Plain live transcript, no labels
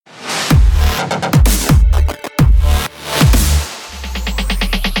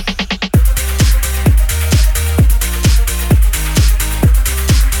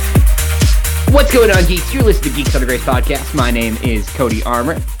What's going on, geeks? You're listening to Geeks Under Grace podcast. My name is Cody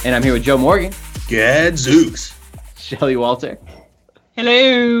Armour, and I'm here with Joe Morgan, Gadzooks, Shelly Walter,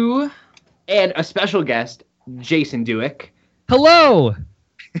 hello, and a special guest, Jason Dewick. Hello.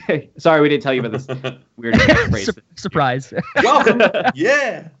 Sorry, we didn't tell you about this weird phrase. Surprise. welcome.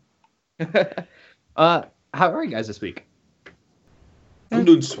 Yeah, How are you guys this week? I'm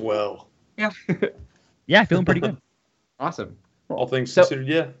doing swell. Yeah, feeling pretty good. Awesome. All things So- considered,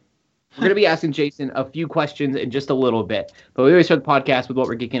 yeah. We're going to be asking Jason a few questions in just a little bit, but we always start the podcast with what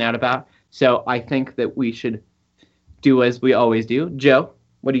we're geeking out about. So I think that we should do as we always do. Joe,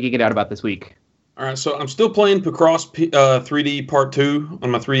 what are you geeking out about this week? All right, so I'm still playing Picross 3D Part 2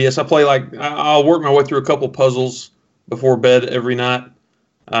 on my 3DS. I'll work my way through a couple puzzles before bed every night.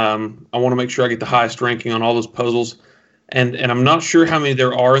 I want to make sure I get the highest ranking on all those puzzles. And I'm not sure how many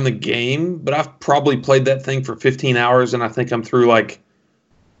there are in the game, but I've probably played that thing for 15 hours, and I think I'm through like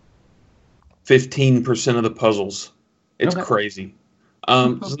 15% of the puzzles. It's crazy.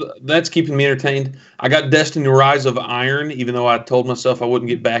 So that's keeping me entertained. I got Destiny Rise of Iron, even though I told myself I wouldn't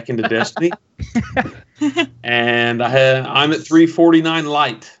get back into Destiny. And I'm at 349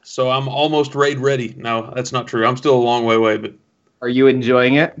 light, so I'm almost raid ready. No, that's not true. I'm still a long way away, but Are you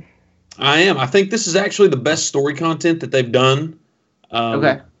enjoying it? I am. I think this is actually the best story content that they've done.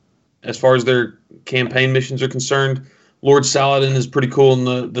 As far as their campaign missions are concerned, Lord Saladin is pretty cool,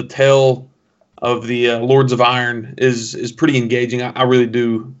 and the tale of the Lords of Iron is pretty engaging. I really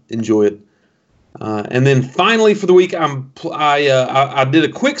do enjoy it. And then finally for the week, I did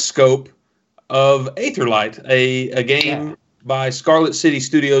a quick scope of Aetherlight, a game by Scarlet City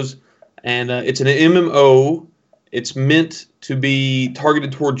Studios, and it's an MMO. It's meant to be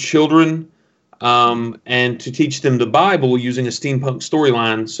targeted toward children and to teach them the Bible using a steampunk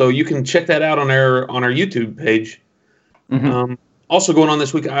storyline. So you can check that out on our YouTube page. Mm-hmm. Also going on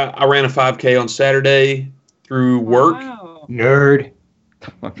this week, I ran a 5K on Saturday through work. Wow. Nerd.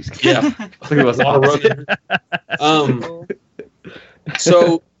 Yeah, There was a lot of running.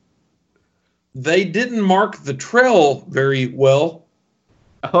 So they didn't mark the trail very well,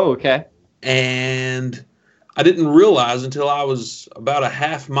 Oh, okay. and I didn't realize until I was about a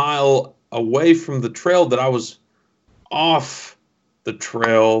half mile away from the trail that I was off the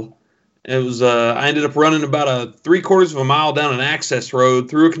trail. It was I ended up running about a 3/4 of a mile down an access road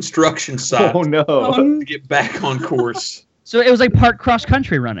through a construction site Oh, no. to get back on course. So it was like part cross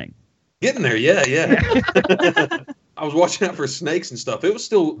country running. Getting there, yeah. I was watching out for snakes and stuff. It was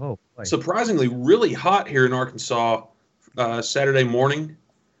still surprisingly really hot here in Arkansas Saturday morning.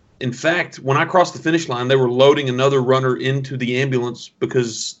 In fact, when I crossed the finish line, they were loading another runner into the ambulance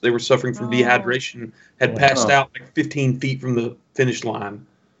because they were suffering from dehydration, had passed out like 15 feet from the finish line.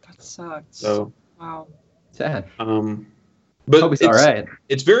 That sucks. So, wow. Sad. but Hope he's all right.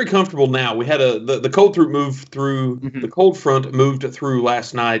 It's very comfortable now. We had the cold front moved through. Mhm. The cold front moved through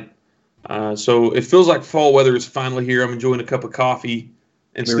last night, so it feels like fall weather is finally here. I'm enjoying a cup of coffee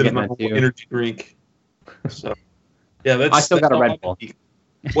instead of my getting that too. energy drink. So, yeah, I still got a all Red Bull.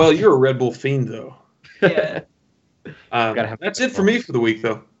 Well, you're a Red Bull fiend, though. Yeah. Gotta have That's Red it for Bull. me for the week,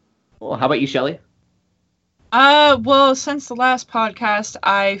 though. Well, how about you, Shelly? Well, since the last podcast,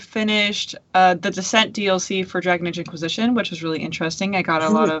 I finished the Descent DLC for Dragon Age Inquisition, which was really interesting. I got a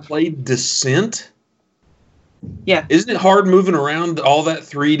lot of played Descent. Yeah. Isn't it hard moving around all that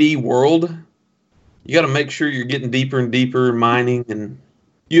 3D world? You got to make sure you're getting deeper and deeper mining, and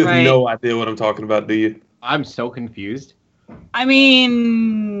you have Right. no idea what I'm talking about, do you? I'm so confused. I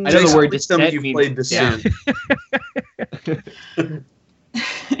mean, I know the Jason, word please tell me descent you've means played Descent.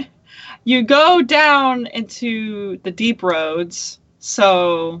 you go down into the deep roads,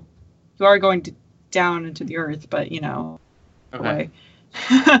 so you are going down into the earth, but Okay. away.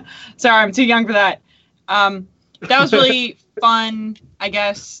 Sorry, I'm too young for that. That was really fun, I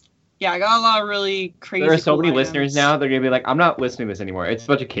guess. Yeah, I got a lot of really crazy. There are so cool many items. listeners now. They're gonna be like, "I'm not listening to this anymore. It's a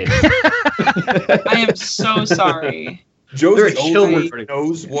bunch of kids." I am so sorry. Joe's There are the only children one for who it.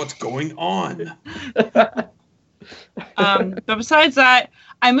 knows what's going on. But besides that,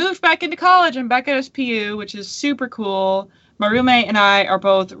 I moved back into college. I'm back at SPU, which is super cool. My roommate and I are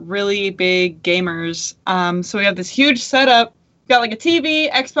both really big gamers. So we have this huge setup. Got like a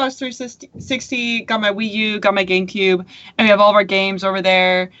TV, Xbox 360, got my Wii U, got my GameCube, and we have all of our games over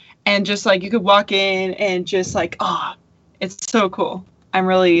there. And just like you could walk in and just like, it's so cool. I'm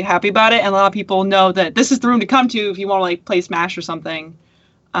really happy about it. And a lot of people know that this is the room to come to if you want to like play Smash or something.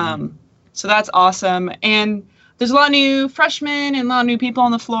 So that's awesome. And there's a lot of new freshmen and a lot of new people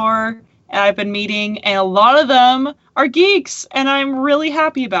on the floor. And I've been meeting, and a lot of them are geeks, and I'm really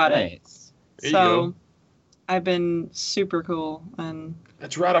happy about it. Nice. There you So go. I've been super cool, and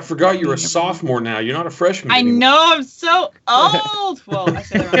That's right. I forgot you're a sophomore now. You're not a freshman. I anymore. know. I'm so old. Well, I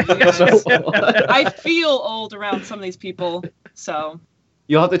say that around you guys. I feel old around some of these people. So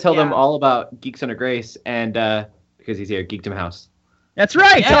You'll have to tell them Yeah. all about Geeks Under Grace and because he's here, Geekdom House. That's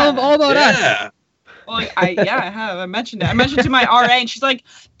right. Yeah. Tell them all about us. Yeah. well, I have. I mentioned it. I mentioned it to my RA, and she's like,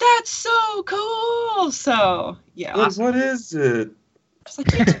 "That's so cool." So yeah, What is it? I was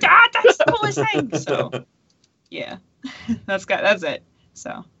like, "Dad, that's the coolest thing." So yeah, that's it.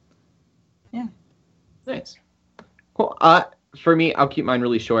 So Nice. Cool. For me, I'll keep mine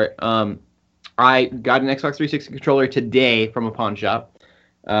really short. I got an Xbox 360 controller today from a pawn shop.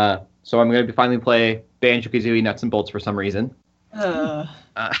 So I'm going to finally play Banjo-Kazooie Nuts and Bolts for some reason. I'm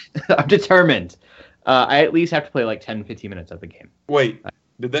determined. I at least have to play like 10, 15 minutes of the game. Wait,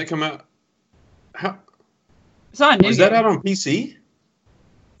 did that come out? How it's not a new is that game. out on PC?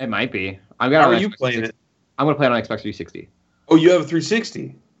 It might be. How are you playing it? I'm going to play it on Xbox 360. Oh, you have a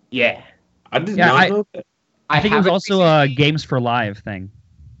 360. Yeah. I did Yeah, not know that. I think it was have a also a Games for Live thing.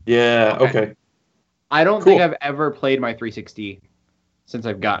 Yeah. Okay. Okay. I don't Cool. think I've ever played my 360 since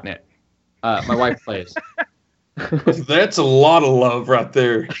I've gotten it. My wife plays. That's a lot of love right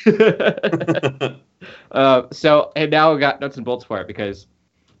there. So, and now I got nuts and bolts for it because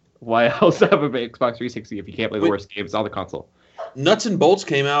why else have an Xbox 360 if you can't play the Wait. worst games on the console? Nuts and Bolts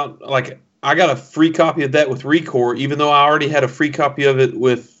came out, like, I got a free copy of that with Recore, even though I already had a free copy of it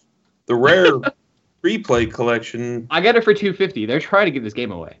with the Rare Replay collection. I got it for $250. They're trying to give this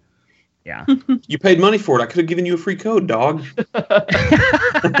game away. Yeah. You paid money for it. I could have given you a free code, dog.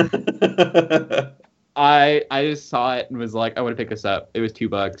 I just saw it and was like, I want to pick this up. It was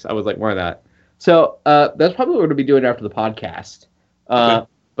 $2. I was like, more of that. So that's probably what we'll be doing after the podcast. Okay.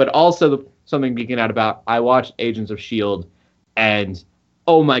 But also something geeking out about. I watched Agents of S.H.I.E.L.D. and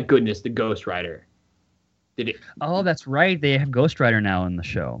oh my goodness, the Ghost Rider. Did it? Oh, that's right. They have Ghost Rider now in the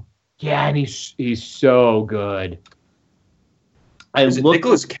show. Yeah, and he's so good. Is it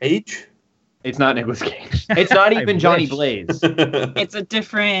Nicolas Cage? It's not Nicolas Cage. It's not I even Johnny wish. Blaze. It's a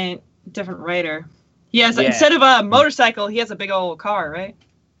different writer. He has Yeah. instead of a motorcycle, he has a big old car, right?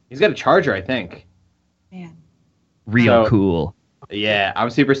 He's got a Charger, I think. Man. Real So- cool. Yeah, I'm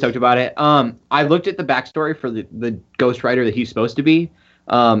super stoked about it. I looked at the backstory for the Ghost Rider that he's supposed to be,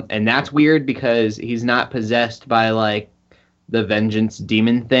 and that's weird because he's not possessed by like the vengeance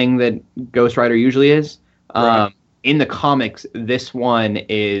demon thing that Ghost Rider usually is. Right. In the comics, this one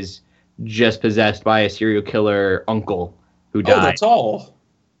is just possessed by a serial killer uncle who Oh, died. that's all.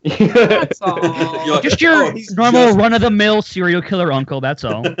 That's all. You're like, Just your oh, he's normal just- run-of-the-mill serial killer uncle, that's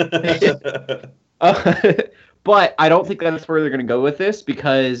all. But I don't think that's where they're going to go with this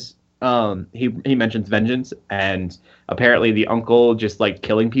because he mentions vengeance and apparently the uncle just like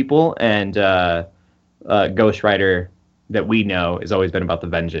killing people and Ghost Rider that we know has always been about the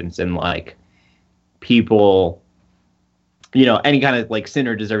vengeance and like people, you know, any kind of like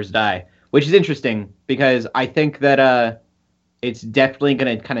sinner deserves to die, which is interesting because I think that it's definitely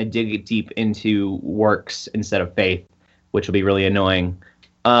going to kind of dig deep into works instead of faith, which will be really annoying.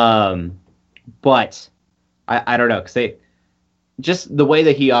 But I don't know, because just the way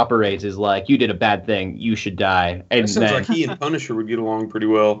that he operates is like, you did a bad thing, you should die. And It sounds then like he and Punisher would get along pretty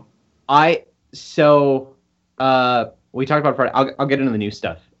well. we talked about Friday. I'll get into the new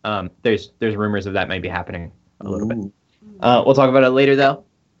stuff. There's rumors of that might be happening a little bit. We'll talk about it later, though.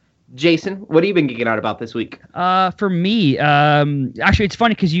 Jason, what have you been geeking out about this week? For me, actually, it's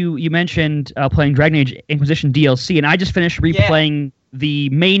funny because you mentioned playing Dragon Age Inquisition DLC, and I just finished replaying the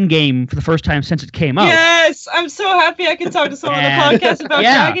main game for the first time since it came out. Yes, I'm so happy I can talk to someone on And- the podcast about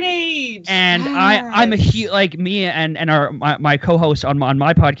yeah. Dragon Age. And Yes. I'm a huge, like me and my co-hosts on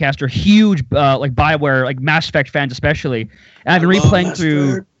my podcast are huge like BioWare, like Mass Effect fans especially. And I've been replaying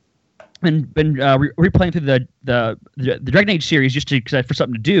through replaying through the Dragon Age series just for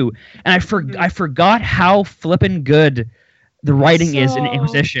something to do, and I forgot how flippin' good the writing is in So-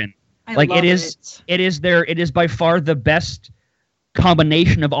 Inquisition. I like, love it is by far the best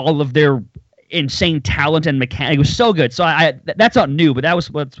combination of all of their insane talent and mechanic. It was so good. So that's not new, but that's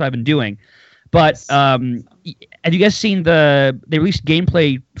what I've been doing. But have you guys seen they released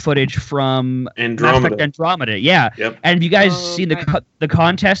gameplay footage from Mass Effect Andromeda? Yeah. Yep. And have you guys seen Okay. the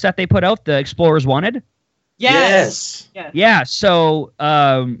contest that they put out, the Explorers Wanted? Yes. Yeah. So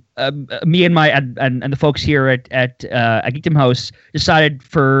me and and the folks here at Geekdom House decided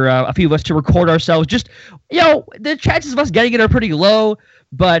for a few of us to record ourselves. Just, the chances of us getting it are pretty low.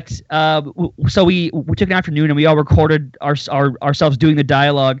 But so we took an afternoon and we all recorded ourselves doing the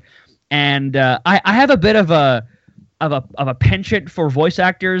dialogue. And I have a bit of a penchant for voice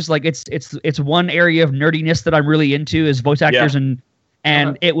actors. Like it's one area of nerdiness that I'm really into is voice actors and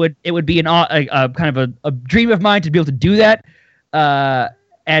and it would be a kind of a dream of mine to be able to do that.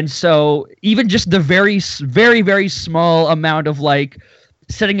 And so even just the very very small amount of like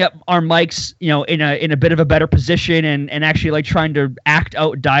setting up our mics, in a bit of a better position and actually like trying to act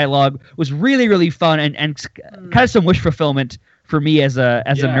out dialogue was really really fun and kind of some wish fulfillment for me as a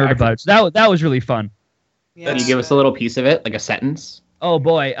nerd about it. So that was really fun. Yeah. Can you give us a little piece of it, like a sentence? Oh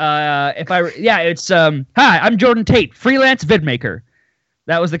boy, it's hi, I'm Jordan Tate, freelance vidmaker.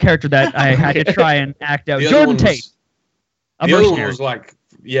 That was the character that I had to try and act out. Jordan Tate. The other one was like,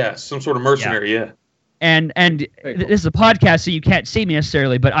 some sort of mercenary, yeah. And this is a podcast, so you can't see me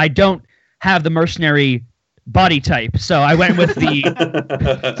necessarily, but I don't have the mercenary body type, so I went with the.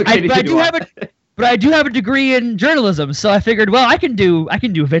 But I do have a degree in journalism, so I figured, well, I can do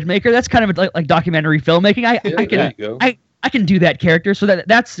vidmaker. That's kind of like documentary filmmaking. I can do that character. So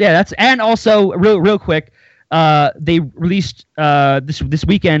that's and also real quick, they released this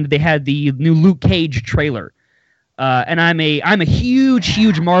weekend. They had the new Luke Cage trailer. And I'm a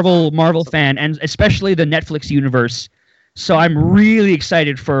huge Marvel fan, and especially the Netflix universe. So I'm really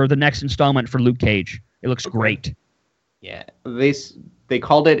excited for the next installment for Luke Cage. It looks great. Yeah, they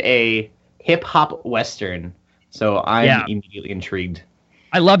called it a hip hop western. So I'm immediately intrigued.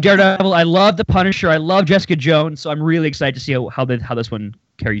 I love Daredevil. I love the Punisher. I love Jessica Jones. So I'm really excited to see how this one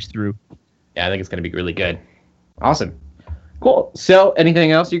carries through. Yeah, I think it's going to be really good. Awesome. Cool. So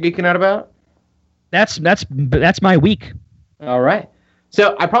anything else you're geeking out about? That's my week. All right.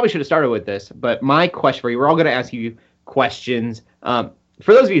 So I probably should have started with this, but my question for you, we're all going to ask you questions. For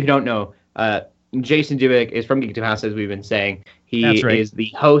those of you who don't know, Jason Dubick is from Geekdom House, as we've been saying. He is the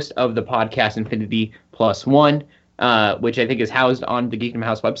host of the podcast Infinity Plus One, which I think is housed on the Geekdom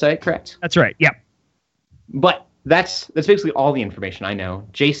House website, correct? That's right. Yeah. But that's basically all the information I know.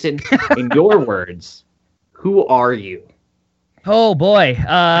 Jason, in your words, who are you? Oh boy,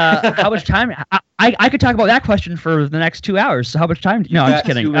 how much time? I could talk about that question for the next 2 hours. So how much time? No, I'm just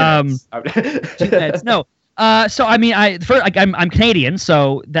kidding. 2 minutes. 2 minutes. No. So I mean, I'm Canadian,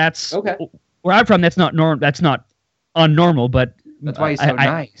 so that's okay. Where I'm from. That's not unnormal, but that's why he's so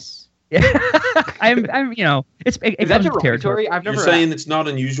nice. I'm it's is that derogatory? You're saying it's not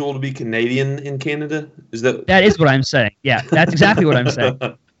unusual to be Canadian in Canada? That is what I'm saying. Yeah, that's exactly what I'm saying.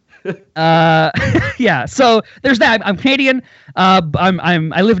 Yeah, so there's that. I'm Canadian.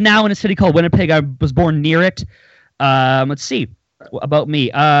 I live now in a city called Winnipeg. I was born near it. Let's see about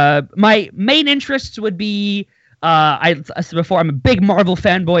me. My main interests would be I said before, I'm a big Marvel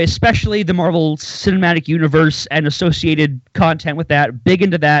fanboy, especially the Marvel Cinematic Universe and associated content with that. Big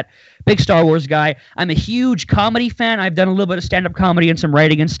into that. Big Star Wars guy. I'm a huge comedy fan. I've done a little bit of stand-up comedy and some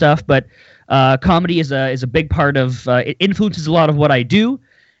writing and stuff, but comedy is a big part of it influences a lot of what I do.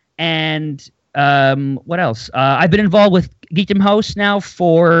 And what else? I've been involved with Geekdom House now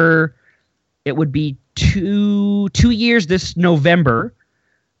for it would be two years this November,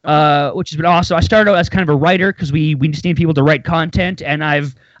 which has been awesome. I started out as kind of a writer because we just need people to write content, and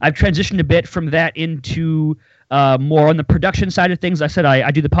I've transitioned a bit from that into more on the production side of things. I said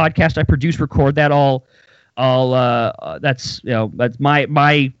I do the podcast, I produce, record that all. That's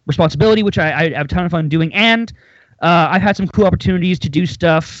my responsibility, which I have a ton of fun doing, and I've had some cool opportunities to do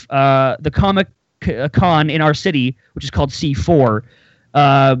stuff. The Comic Con in our city, which is called C4.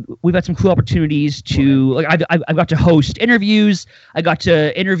 We've had some cool opportunities to I've got to host interviews. I got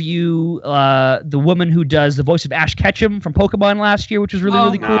to interview the woman who does the voice of Ash Ketchum from Pokemon last year, which was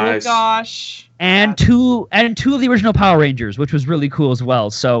really cool. Oh my gosh! And two of the original Power Rangers, which was really cool as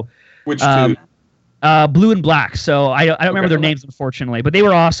well. So which two? Blue and Black. So I don't remember their names, unfortunately, but they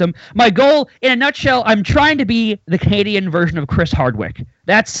were awesome. My goal, in a nutshell, I'm trying to be the Canadian version of Chris Hardwick.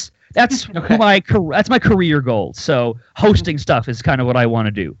 That's my career goal. So hosting stuff is kind of what I want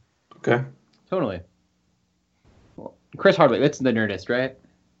to do. Okay. Totally. Well, Chris Hardwick, that's the Nerdist, right?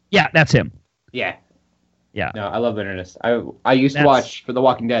 Yeah, that's him. Yeah. Yeah. No, I love the Nerdist. I used to watch for The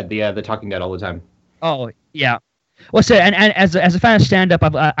Walking Dead, the Talking Dead all the time. Oh yeah. Well, so and as a fan of stand-up,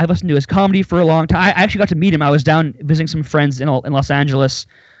 I've listened to his comedy for a long time. I actually got to meet him. I was down visiting some friends in Los Angeles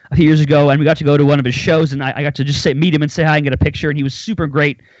a few years ago, and we got to go to one of his shows, and I got to just meet him and say hi and get a picture, and he was super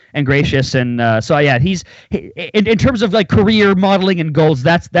great and gracious, and so yeah, he's in terms of like career modeling and goals,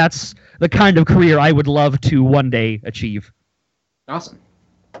 that's the kind of career I would love to one day achieve. Awesome.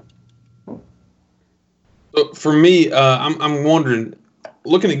 For me, I'm wondering,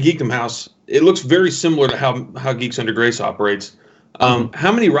 looking at Geekdom House, it looks very similar to how Geeks Under Grace operates.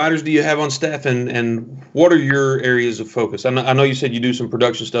 How many writers do you have on staff, and what are your areas of focus? I know you said you do some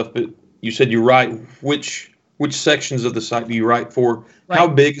production stuff, but you said you write. Which sections of the site do you write for? Right. How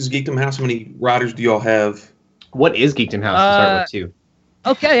big is Geekdom House? How many writers do y'all have? What is Geekdom House to start with, too?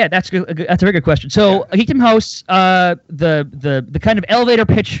 Okay, yeah, that's good. That's a very good question. So, Geekdom House, the kind of elevator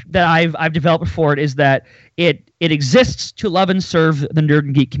pitch that I've developed for it is that it exists to love and serve the nerd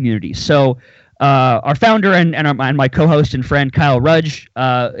and geek community. So, our founder and my co-host and friend Kyle Rudge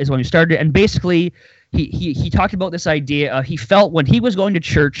is one who started it, and basically he talked about this idea. He felt when he was going to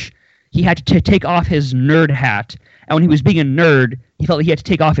church, he had to take off his nerd hat, and when he was being a nerd, he felt like he had to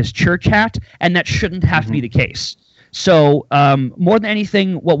take off his church hat, and that shouldn't have to be the case. So more than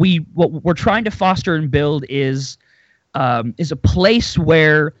anything, what we're trying to foster and build is a place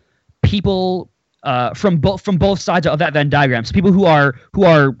where people from both sides of that Venn diagram, so people who are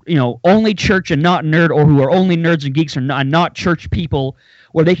only church and not nerd, or who are only nerds and geeks and not church people,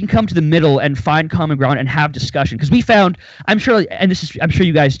 where they can come to the middle and find common ground and have discussion. Because we found, I'm sure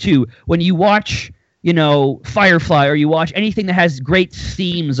you guys too, when you watch Firefly, or you watch anything that has great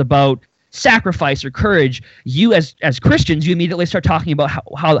themes about sacrifice or courage, you as Christians, you immediately start talking about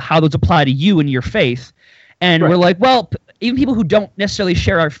how those apply to you and your faith. And we're like, well, even people who don't necessarily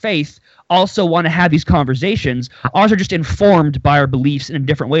share our faith also want to have these conversations. Ours are just informed by our beliefs in a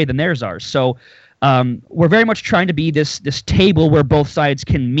different way than theirs are. So we're very much trying to be this table where both sides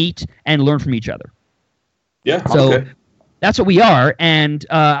can meet and learn from each other. Yeah. So okay. That's what we are. And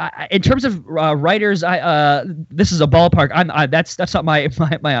in terms of writers, this is a ballpark. That's not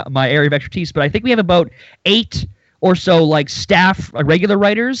my area of expertise, but I think we have about 8 or so like staff, regular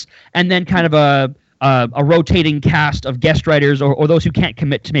writers, and then kind of a rotating cast of guest writers, or those who can't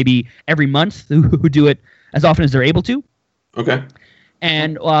commit to maybe every month, who do it as often as they're able to. Okay.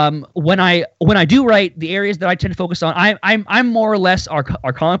 And when I do write, the areas that I tend to focus on, I'm more or less our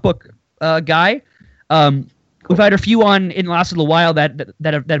comic book guy. We've had a few on in the last little while that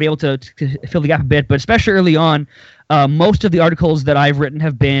have been able to fill the gap a bit, but especially early on, most of the articles that I've written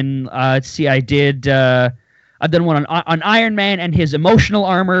have been. I've done one on Iron Man and his emotional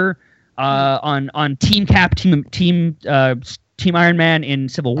armor, on Team Cap, Team Iron Man in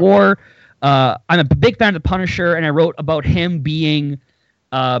Civil War. I'm a big fan of the Punisher, and I wrote about him being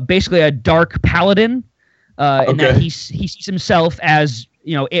basically a dark paladin, in that he sees himself as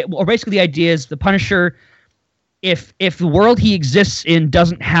or basically the idea is the Punisher. If the world he exists in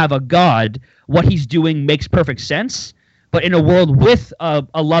doesn't have a god, what he's doing makes perfect sense. But in a world with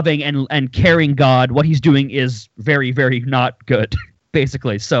a loving and caring God, what he's doing is very, very not good,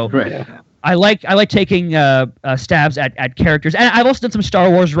 basically. So I like taking stabs at characters, and I've also done some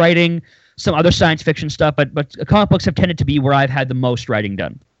Star Wars writing, some other science fiction stuff, but comic books have tended to be where I've had the most writing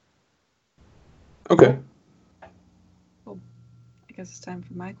done. Okay. Well, I guess it's time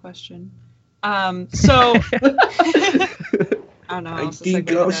for my question. So I don't know. I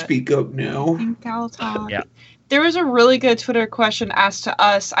think I'll speak up now. I'll talk. Yeah. There was a really good Twitter question asked to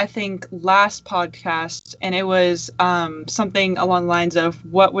us, I think, last podcast, and it was something along the lines of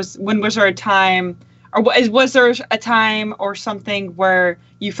when was there a time, or was there a time or something where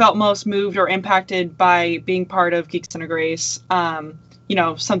you felt most moved or impacted by being part of Geeks Under Grace?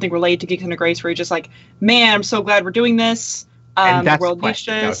 Something related to Geeks Under Grace where you're just like, man, I'm so glad we're doing this. The world needs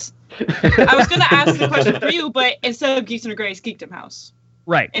this. I was going to ask the question for you, but instead of Geeks Under Grace, Geekdom House.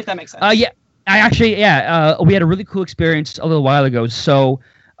 Right. If that makes sense. Yeah. We had a really cool experience a little while ago. So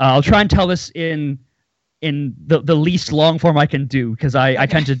I'll try and tell this in the least long form I can do, because I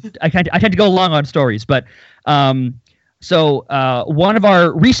tend to go long on stories. But so one of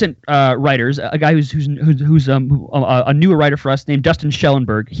our recent writers, a guy who's a newer writer for us, named Dustin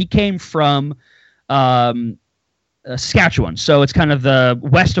Schellenberg, he came from Saskatchewan, so it's kind of the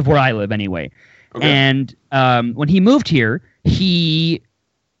west of where I live anyway. Okay. And when he moved here,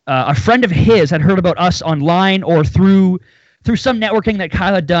 a friend of his had heard about us online or through some networking that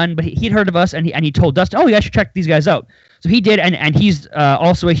Kyle had done, but he'd heard of us, and he told Dustin, oh, you guys should check these guys out. So he did, and he's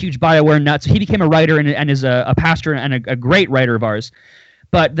also a huge BioWare nut, so he became a writer and is a pastor and a great writer of ours.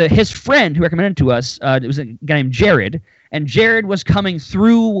 But his friend who recommended it to us, it was a guy named Jared, and Jared was coming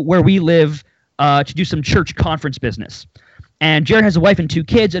through where we live to do some church conference business. And Jared has a wife and 2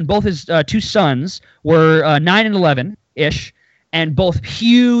 kids, and both his 2 sons were 9 and 11-ish, and both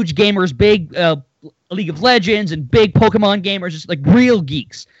huge gamers, big League of Legends and big Pokemon gamers, just like real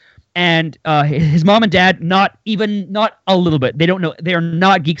geeks. And his mom and dad, not a little bit. They don't know. They are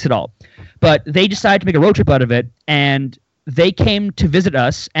not geeks at all. But they decided to make a road trip out of it, and they came to visit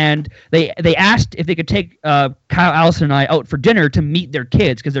us, and they asked if they could take Kyle, Allison, and I out for dinner to meet their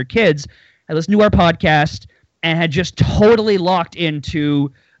kids, because their kids had listened to our podcast and had just totally locked into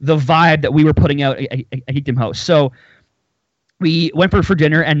the vibe that we were putting out at Geekdom House. So we went for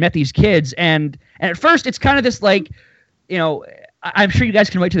dinner and met these kids, and at first it's kind of this like, I'm sure you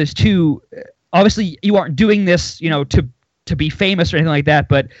guys can relate to this too. Obviously, you aren't doing this, to to be famous or anything like that,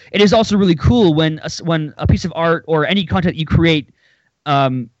 but it is also really cool when a piece of art or any content you create,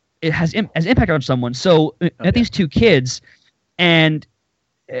 it has impact on someone. So at these two kids, and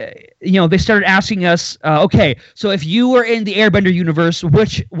they started asking us, okay, so if you were in the Airbender universe,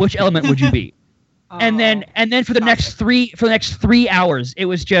 which element would you be? And then for the next 3 hours, it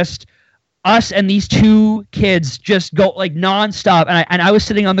was just us and these two kids just go like nonstop. And I was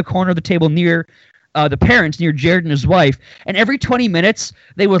sitting on the corner of the table near the parents, near Jared and his wife. And every 20 minutes,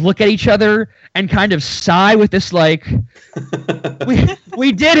 they would look at each other and kind of sigh with this like,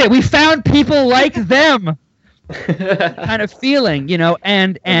 we did it. We found people like them kind of feeling,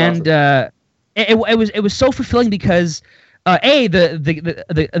 and awesome. It was so fulfilling because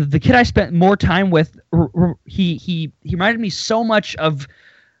the kid I spent more time with, he reminded me so much of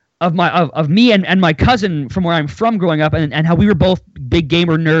me and my cousin from where I'm from growing up, and how we were both big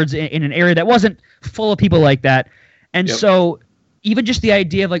gamer nerds in an area that wasn't full of people like that. And so even just the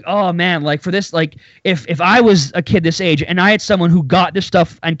idea of like, oh man, like for this, like if I was a kid this age and I had someone who got this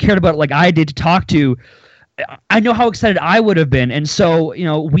stuff and cared about it like I did to talk to, I know how excited I would have been. And so,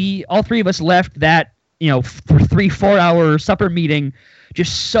 we all three of us left that, for 3-4 hour supper meeting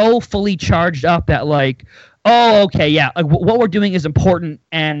just so fully charged up that like, oh, okay, yeah, like what we're doing is important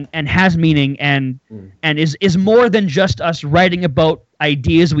and has meaning and is more than just us writing about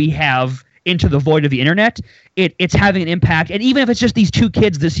ideas we have into the void of the internet. It's having an impact, and even if it's just these two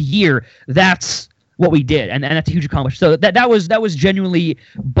kids this year, that's what we did, and that's a huge accomplishment. So that was genuinely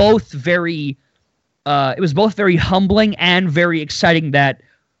both very, it was both very humbling and very exciting that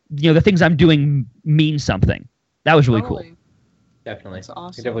the things I'm doing mean something. That was really cool. Definitely, that's awesome.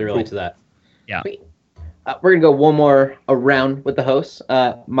 I can definitely relate to that. Yeah. We're gonna go one more around with the hosts.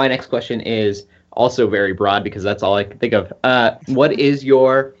 My next question is also very broad because that's all I can think of. What is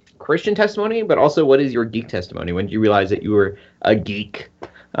your Christian testimony, but also what is your geek testimony? When did you realize that you were a geek,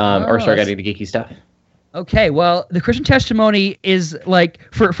 or start getting into geeky stuff? Okay, well, the Christian testimony is like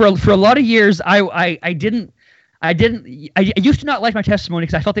for a lot of years, I used to not like my testimony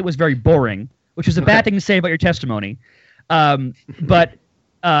because I felt it was very boring, which is a bad thing to say about your testimony. But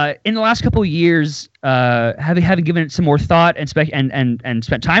in the last couple of years, having given it some more thought and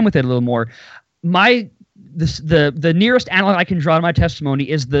spent time with it a little more, the nearest analog I can draw to my testimony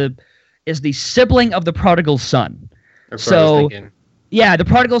is the sibling of the prodigal son. So yeah, the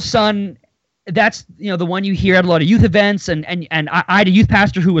prodigal son. That's the one you hear at a lot of youth events, and I had a youth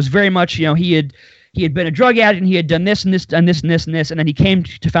pastor who was very much he had been a drug addict and he had done this and this and this and this and this, and then he came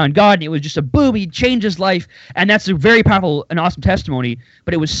to found God, and it was just a boom. He changed his life, and that's a very powerful and awesome testimony.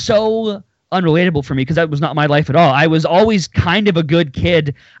 But it was so unrelatable for me because that was not my life at all. I was always kind of a good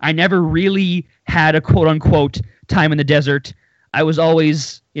kid. I never really had a quote unquote time in the desert. I was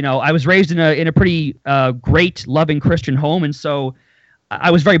always I was raised in a pretty great, loving Christian home, and so I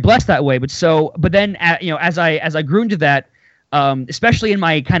was very blessed that way. But then as I grew into that, especially in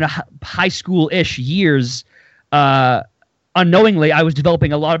my kind of high school-ish years, unknowingly, I was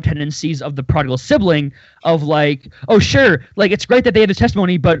developing a lot of tendencies of the prodigal sibling of like, oh, sure, like it's great that they have this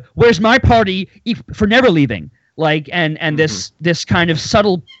testimony, but where's my party for never leaving? Like, and this kind of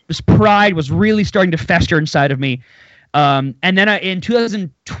subtle, this pride was really starting to fester inside of me. And then in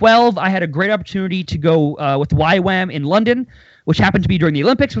 2012, I had a great opportunity to go with YWAM in London, which happened to be during the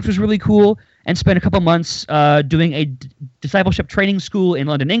Olympics, which was really cool, and spent a couple months doing a discipleship training school in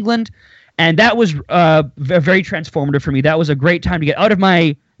London, England. And that was very transformative for me. That was a great time to get out of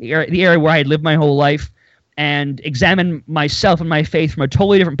the area where I had lived my whole life and examine myself and my faith from a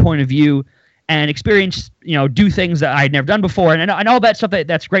totally different point of view and experience, do things that I had never done before. And all that stuff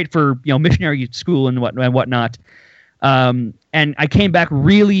that's great for, missionary school and whatnot. And I came back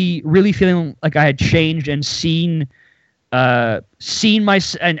really, really feeling like I had changed and seen my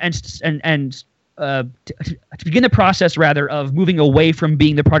to begin the process rather of moving away from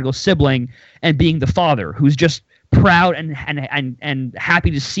being the prodigal sibling and being the father who's just proud and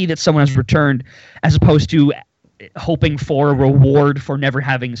happy to see that someone has returned, as opposed to hoping for a reward for never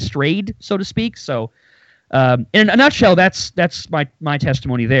having strayed, so to speak. So in a nutshell, that's my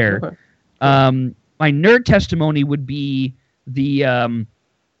testimony there. Okay. My nerd testimony would be the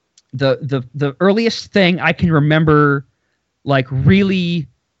earliest thing I can remember, like really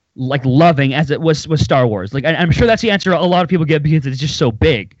like loving as it was Star Wars. Like I'm sure that's the answer a lot of people get because it's just so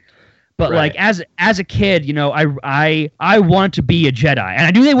big. But right. Like as a kid, I wanted to be a Jedi, and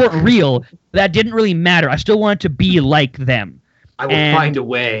I knew they weren't real, but that didn't really matter. I still wanted to be like them. I will find a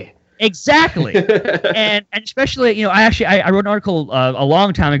way. Exactly. and especially, I wrote an article a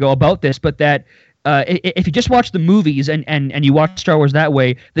long time ago about this, but that if you just watch the movies and you watch Star Wars that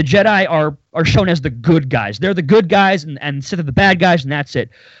way, the Jedi are shown as the good guys. They're the good guys, and Sith are the bad guys, and that's it.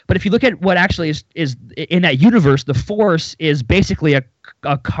 But if you look at what actually is in that universe, the Force is basically a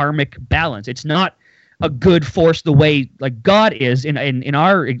karmic balance. It's not a good force the way like God is in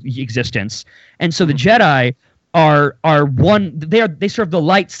our existence. And so the Jedi are one. They serve the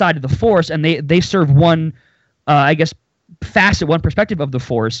light side of the Force, and they serve one, I guess, facet, one perspective of the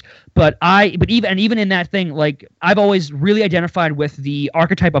Force. But even in that thing, like I've always really identified with the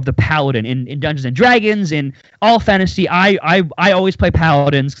archetype of the Paladin in Dungeons and Dragons, in all fantasy. I always play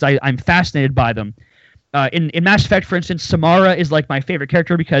Paladins because I'm fascinated by them. In Mass Effect, for instance, Samara is like my favorite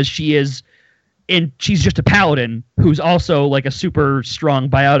character because she's just a Paladin who's also like a super strong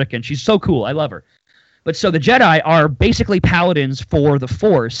biotic, and she's so cool. I love her. But so the Jedi are basically Paladins for the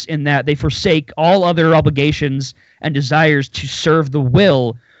Force in that they forsake all other obligations and desires to serve the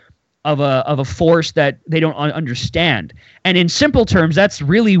will of a force that they don't understand. And in simple terms, that's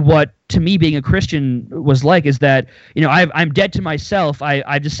really what, to me, being a Christian was like, is that, I'm dead to myself.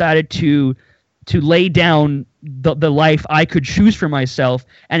 I've decided to lay down the life I could choose for myself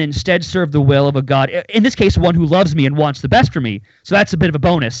and instead serve the will of a God, in this case, one who loves me and wants the best for me. So that's a bit of a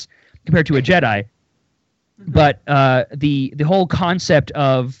bonus compared to a Jedi. But the whole concept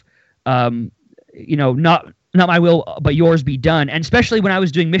of not my will but yours be done, and especially when I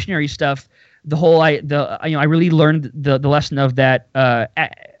was doing missionary stuff, I really learned the lesson of that.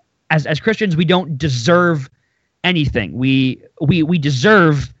 As Christians, we don't deserve anything. We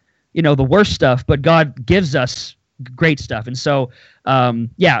deserve the worst stuff, but God gives us great stuff. And so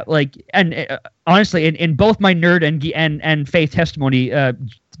honestly, in both my nerd and faith testimony,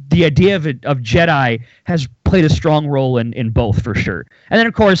 the idea of Jedi has played a strong role in both, for sure. And then,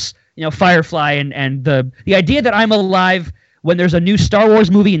 of course, Firefly and the idea that I'm alive when there's a new Star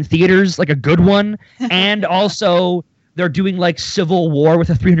Wars movie in theaters, like a good one, and also they're doing like Civil War with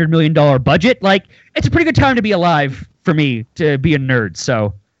a $300 million budget. Like, it's a pretty good time to be alive for me to be a nerd.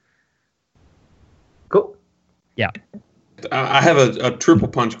 So, cool. Yeah. I have a triple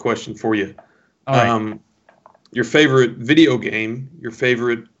punch question for you. All right. Your favorite video game, your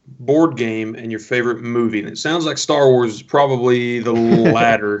favorite board game, and your favorite movie. And it sounds like Star Wars is probably the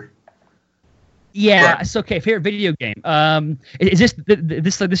latter. Yeah, it's okay. Favorite video game. Is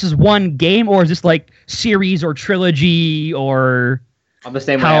this is one game, or is this like series or trilogy, or? I'm the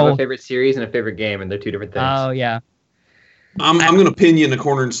same way. I have a favorite series and a favorate game, and they're two different things. Oh yeah. I'm going to pin you in the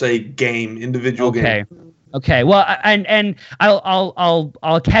corner and say individual game. Okay. Well, and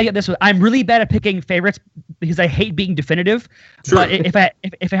I'll caveat this with, I'm really bad at picking favorites because I hate being definitive. Sure. But if I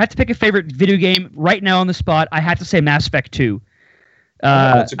had to pick a favorite video game right now on the spot, I have to say Mass Effect 2.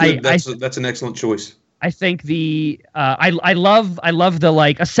 That's an excellent choice. I think I love the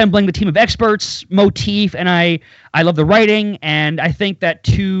like assembling the team of experts motif, and I love the writing, and I think that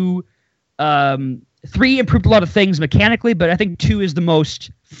 2 3 improved a lot of things mechanically, but I think 2 is the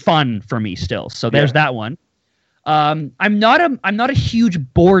most fun for me still. So there's that one. I'm not a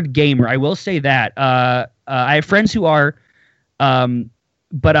huge board gamer. I will say that. I have friends who are, but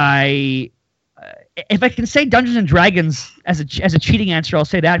if I can say Dungeons and Dragons as a cheating answer, I'll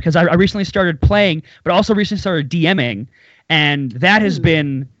say that because I recently started playing, but also recently started DMing, and that has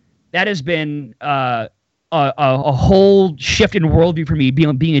been a whole shift in worldview for me being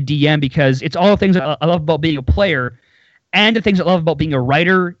a DM, because it's all the things I love about being a player and the things I love about being a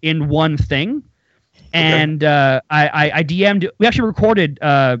writer in one thing. And I DM'd. We actually recorded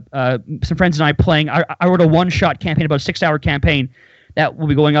some friends and I playing. I wrote a one-shot campaign, about a 6-hour campaign that will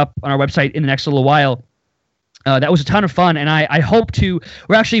be going up on our website in the next little while. That was a ton of fun, and I hope to.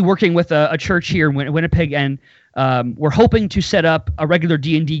 We're actually working with a church here in Winnipeg, and we're hoping to set up a regular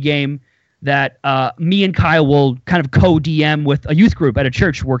D&D game that me and Kyle will kind of co-DM with a youth group at a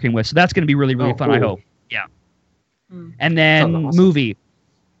church we're working with. So that's going to be really, really fun, cool. I hope. Yeah. And then awesome. Movie.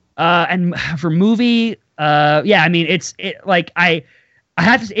 And for movie, I mean, it's a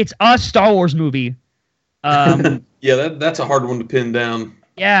Star Wars movie. Yeah, that's a hard one to pin down.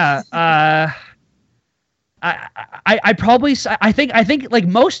 Yeah. I think like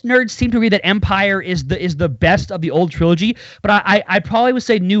most nerds seem to agree that Empire is the best of the old trilogy, but I probably would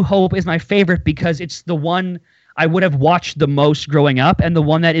say New Hope is my favorite because it's the one I would have watched the most growing up, and the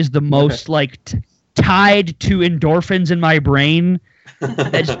one that is the most like tied to endorphins in my brain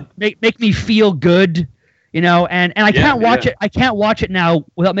that just make me feel good, and I can't watch it. I can't watch it now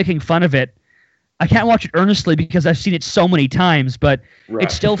without making fun of it. I can't watch it earnestly because I've seen it so many times, but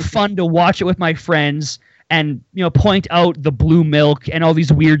It's still fun to watch it with my friends and point out the blue milk and all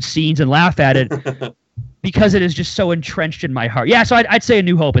these weird scenes and laugh at it. because it is just so entrenched in my heart. Yeah, so I'd say A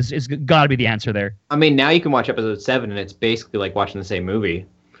New Hope is got to be the answer there. I mean, now you can watch episode 7, and it's basically like watching the same movie.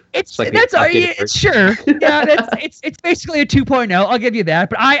 It's like sure. Yeah, it's basically a 2.0. I'll give you that.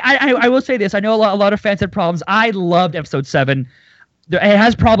 But I will say this. I know a lot of fans had problems. I loved episode 7. It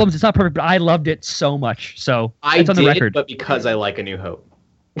has problems. It's not perfect, but I loved it so much. So it's on the record. But because I like A New Hope.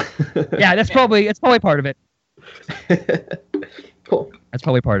 Yeah, it's probably part of it. Cool. That's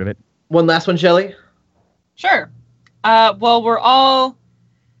probably part of it. One last one, Shelly. Sure. Well, we're all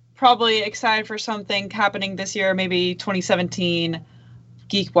probably excited for something happening this year, maybe 2017,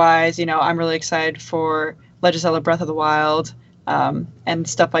 geek-wise. I'm really excited for Legend of Zelda Breath of the Wild and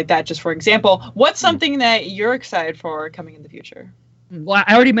stuff like that, just for example. What's something that you're excited for coming in the future? Well,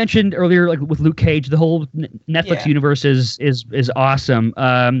 I already mentioned earlier, like with Luke Cage, the whole Netflix universe is awesome.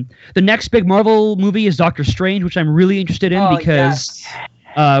 The next big Marvel movie is Doctor Strange, which I'm really interested in because... Yes.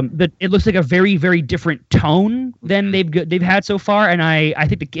 It looks like a very, very different tone than they've had so far, and I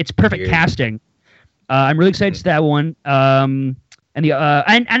think it's perfect casting. I'm really excited to that one. And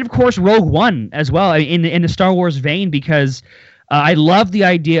of course Rogue One as well in the Star Wars vein, because I love the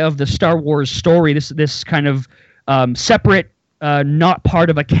idea of the Star Wars story. This kind of separate, not part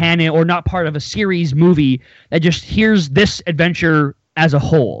of a canon or not part of a series movie that just here's this adventure as a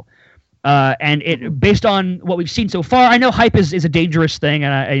whole. And it based on what we've seen so far, I know hype is a dangerous thing,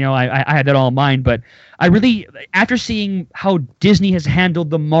 and I had that all in mind. But I really, after seeing how Disney has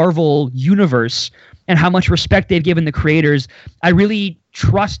handled the Marvel universe and how much respect they've given the creators, I really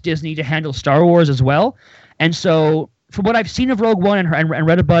trust Disney to handle Star Wars as well. And so, from what I've seen of Rogue One and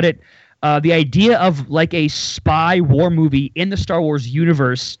read about it, the idea of like a spy war movie in the Star Wars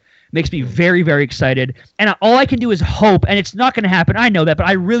universe makes me very, very excited. And all I can do is hope, and it's not going to happen, I know that, but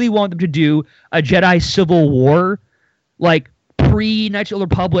I really want them to do a Jedi Civil War, like pre-Knights of the Old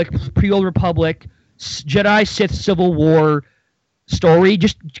Republic, pre-Old Republic, Jedi Sith Civil War story,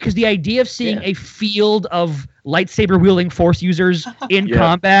 just because the idea of seeing a field of lightsaber-wielding Force users in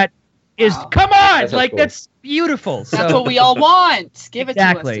combat is, come on! That's beautiful. That's what we all want. Give it to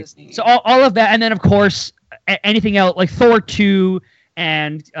us, Disney. So all of that, and then, of course, anything else, like Thor 2,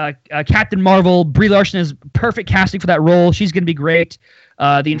 and Captain Marvel. Brie Larson is perfect casting for that role. She's going to be great.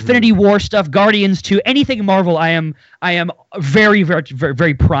 The Infinity War stuff, Guardians 2, anything Marvel, I am very, very, very,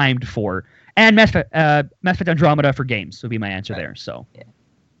 very primed for. And Mass Effect Andromeda for games would be my answer there. So,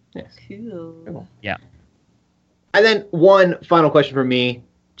 cool. Yeah. And then one final question for me,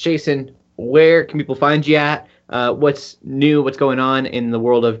 Jason. Where can people find you at? What's new? What's going on in the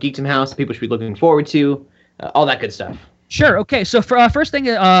world of Geekdom House? People should be looking forward to. All that good stuff. Sure. Okay. So for first thing,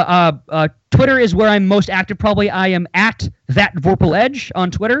 Twitter is where I'm most active. Probably I am at @VorpalEdge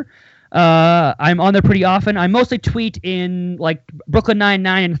on Twitter. I'm on there pretty often. I mostly tweet in like Brooklyn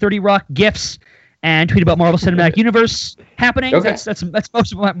Nine-Nine and 30 Rock GIFs, and tweet about Marvel Cinematic Universe happenings. Okay. That's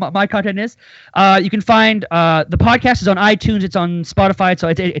most of what my content is. You can find the podcast is on iTunes. It's on Spotify. So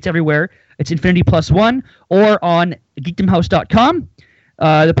it's everywhere. It's Infinity Plus One, or on geekdomhouse.com.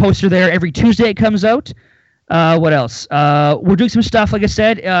 The poster there every Tuesday it comes out. What else? We're doing some stuff, like I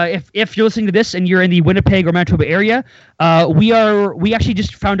said. If you're listening to this and you're in the Winnipeg or Manitoba area, we actually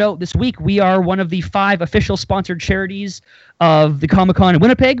just found out this week we are one of the 5 official sponsored charities of the Comic-Con in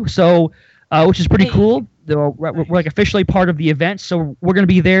Winnipeg. So, which is pretty cool. We're like officially part of the event, so we're going to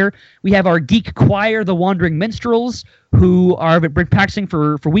be there. We have our geek choir, the Wandering Minstrels, who are been practicing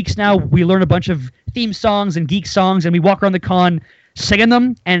for weeks now. We learn a bunch of theme songs and geek songs, and we walk around the con singing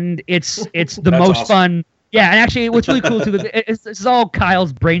them, and it's the most fun. Yeah, and actually, what's really cool too, this is all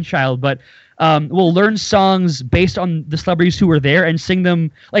Kyle's brainchild, but we'll learn songs based on the celebrities who were there and sing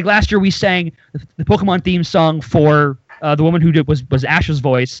them. Like last year, we sang the Pokemon theme song for the woman who was Ash's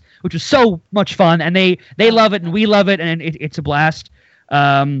voice, which was so much fun, and they love it and we love it, and it's a blast.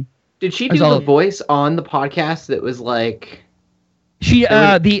 Did she do the voice on the podcast that was like?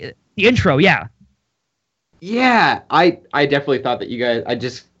 The intro, yeah. Yeah, I definitely thought that you guys. I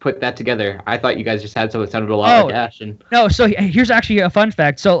just put that together. I thought you guys just had so it sounded a lot like Ash. And no, so here's actually a fun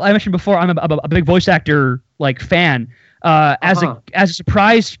fact. So I mentioned before I'm a big voice actor fan. As a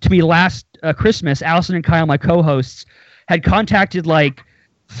surprise to me last Christmas, Allison and Kyle, my co-hosts, had contacted like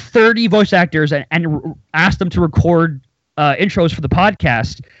 30 voice actors and asked them to record intros for the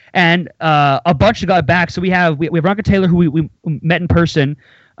podcast, and a bunch got back. So we have Ronka Taylor, who we met in person.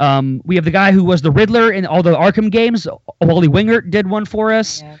 We have the guy who was the Riddler in all the Arkham games. Wally Wingert did one for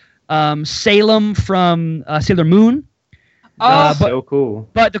us. Yeah. Salem from Sailor Moon. So cool.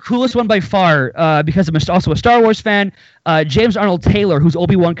 But the coolest one by far, because I'm also a Star Wars fan, James Arnold Taylor, who's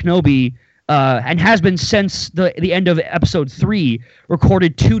Obi-Wan Kenobi, and has been since the end of episode 3,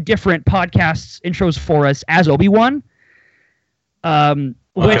 recorded 2 different podcasts intros for us as Obi-Wan.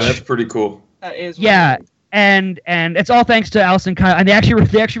 Which that's pretty cool. That is weird. And it's all thanks to Allison Kyle, and they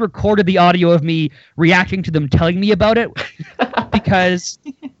actually recorded the audio of me reacting to them telling me about it, because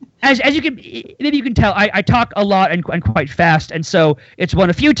as you can maybe you can tell, I talk a lot and quite fast, and so it's one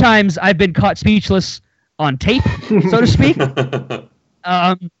of the few times I've been caught speechless on tape, so to speak.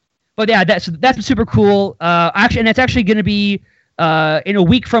 But yeah, that's super cool. And it's actually going to be in a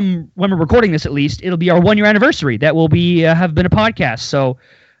week from when we're recording this. At least it'll be our 1-year anniversary. That will be have been a podcast. So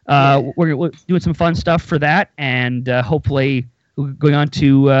we're doing some fun stuff for that, and hopefully going on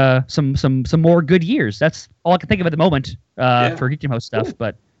to some more good years. That's all I can think of at the moment for Geek Team Host stuff. Cool.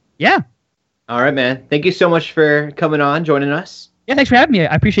 But yeah. All right, man. Thank you so much for coming on, joining us. Yeah, thanks for having me.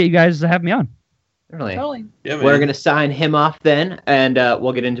 I appreciate you guys having me on. Really. Totally. Yeah, we're going to sign him off then, and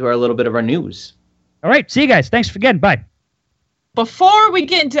we'll get into a little bit of our news. All right. See you guys. Thanks again. Bye. Before we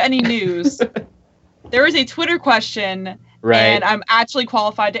get into any news, there is a Twitter question, and I'm actually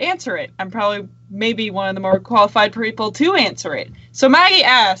qualified to answer it. I'm probably maybe one of the more qualified people to answer it. So Maggie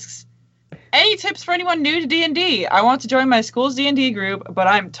asks, any tips for anyone new to D&D? I want to join my school's D&D group, but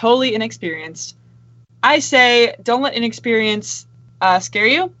I'm totally inexperienced. I say, don't let inexperience scare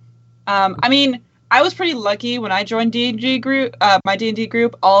you. I mean, I was pretty lucky when I joined D&D group. My D&D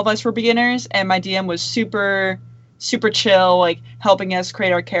group, all of us were beginners, and my DM was super, super chill, like helping us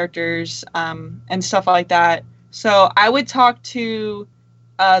create our characters and stuff like that. So I would talk to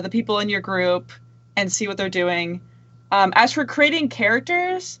the people in your group and see what they're doing. As for creating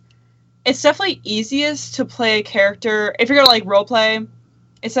characters, it's definitely easiest to play a character if you're gonna like role play.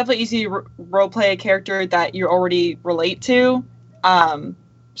 It's definitely easy to role play a character that you already relate to.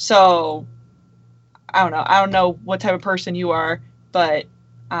 So I don't know what type of person you are, but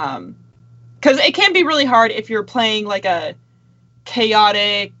because it can be really hard if you're playing like a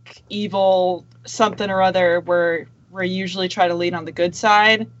chaotic, evil something or other where you usually try to lean on the good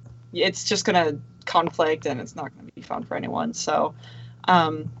side. It's just gonna conflict and it's not gonna be fun for anyone. So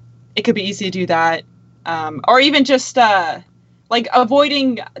it could be easy to do that, or even just like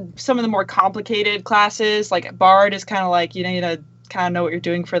avoiding some of the more complicated classes. Like Bard is kind of like you need to kind of know what you're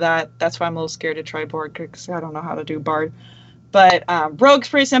doing for that. That's why I'm a little scared to try Bard, because I don't know how to do Bard. But Rogue's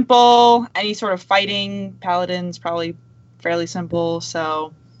pretty simple. Any sort of fighting, Paladin's probably fairly simple.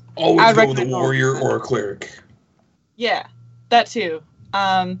 So always go with a warrior or a cleric. Yeah, that too.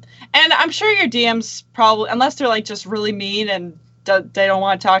 And I'm sure your DMs probably, unless they're like just really mean and they don't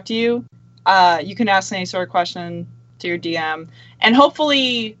want to talk to you, you can ask any sort of question to your DM, and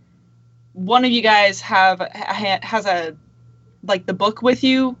hopefully one of you guys has a like the book with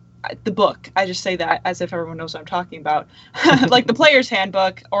you. The book, I just say that as if everyone knows what I'm talking about. Like the player's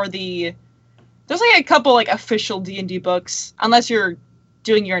handbook, or there's like a couple like official D&D books, unless you're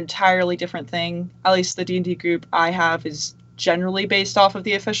doing your entirely different thing. At least the D&D group I have is generally based off of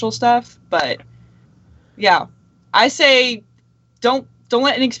the official stuff. But yeah, I say don't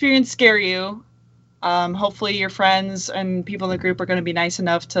let inexperience scare you. Hopefully your friends and people in the group are going to be nice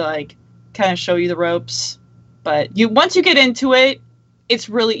enough to like kind of show you the ropes. But once you get into it, it's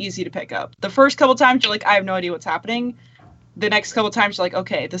really easy to pick up. The first couple times you're like, I have no idea what's happening. The next couple times you're like,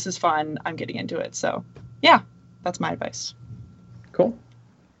 okay, this is fun. I'm getting into it. So yeah, that's my advice. Cool.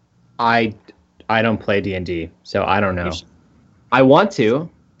 I don't play D&D, so I don't know. I want to,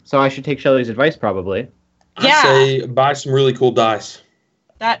 so I should take Shelly's advice probably. I'd say buy some really cool dice.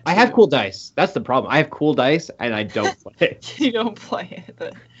 I have cool dice. That's the problem. I have cool dice, and I don't play it. You don't play it.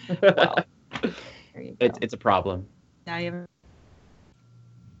 But, well, there you go. It's a problem. Now you have...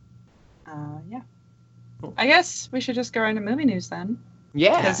 yeah. I guess we should just go into movie news then.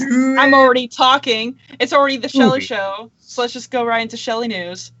 Yeah. I'm already talking. It's already the Shelly show, so let's just go right into Shelly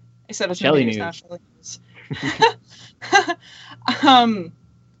news. I said it was Shelly news, news. not Shelly news.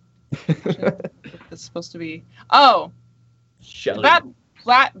 It's supposed to be. Oh, Shelly.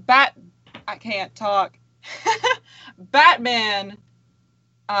 I can't talk. Batman.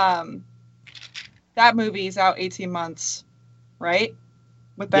 That movie is out 18 months, right?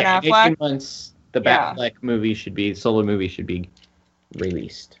 With Ben Affleck. 18 months. The Batfleck solo movie should be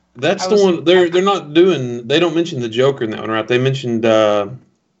released. That's the one they're not doing. They don't mention the Joker in that one, right? They mentioned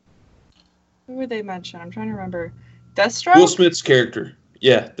who would they mention? I'm trying to remember. Deathstroke? Will Smith's character.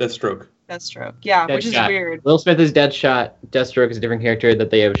 Yeah, Deathstroke. Yeah, which is weird. Will Smith is Deathshot. Deathstroke is a different character that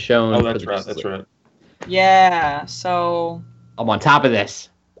they have shown. Oh, that's right. That's right. Yeah, so I'm on top of this.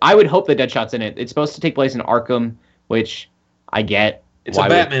 I would hope that Deadshot's in it. It's supposed to take place in Arkham, which I get. It's a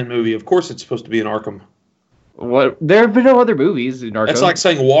Batman movie. Of course it's supposed to be in Arkham. What? There have been no other movies in Narcos. That's like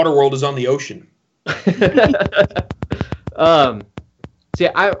saying Waterworld is on the ocean. So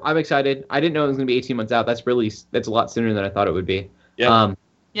yeah, I'm excited. I didn't know it was going to be 18 months out. That's a lot sooner than I thought it would be. Yeah.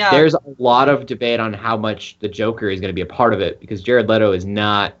 Yeah. There's a lot of debate on how much the Joker is going to be a part of it because Jared Leto is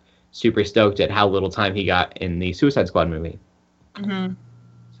not super stoked at how little time he got in the Suicide Squad movie. Mm-hmm.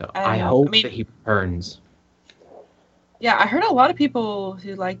 So I hope that he returns. Yeah, I heard a lot of people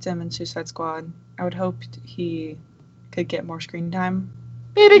who liked him in Suicide Squad. I would hope he could get more screen time.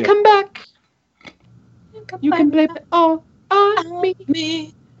 Baby, come back. You can blame it all on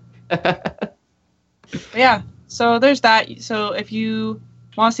me. But yeah, so there's that. So if you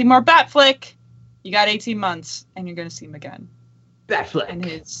want to see more Batflick, you got 18 months, and you're going to see him again. Batflick. And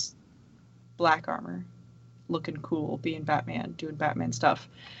his black armor. Looking cool, being Batman, doing Batman stuff.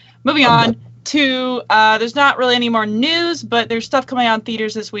 Moving on to, there's not really any more news, but there's stuff coming out in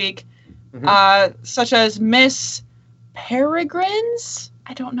theaters this week, such as Miss Peregrine's.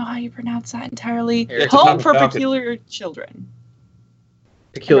 I don't know how you pronounce that entirely. Yeah, Home for Peculiar Children.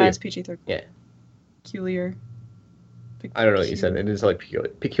 Peculiar. PG-13. Yeah. Peculiar. I don't know what you said. It is like peculiar.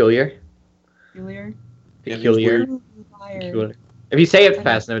 Peculiar. Peculiar. Peculiar. Peculiar. If you say it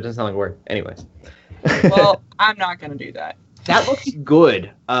fast enough, it doesn't sound like a word. Anyways. Well, I'm not going to do that. That looks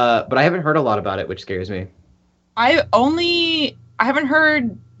good, but I haven't heard a lot about it, which scares me. I haven't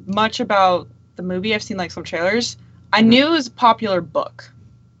heard much about the movie. I've seen like some trailers. I knew it was a popular book,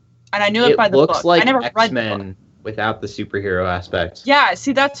 and I knew it by the book. It looks like I never read the X-Men book. without the superhero aspect. Yeah,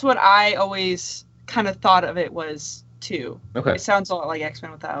 see, that's what I always kind of thought of it was too. Okay. It sounds a lot like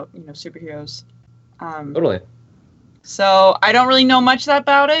X-Men without superheroes. Totally. So I don't really know much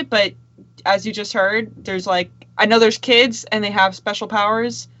about it, but as you just heard, there's I know there's kids and they have special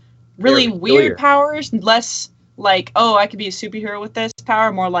powers, really weird powers, less like, oh, I could be a superhero with this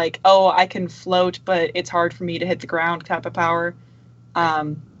power, more like, oh, I can float, but it's hard for me to hit the ground type of power.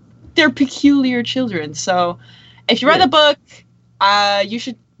 They're peculiar children. So if you read the book, you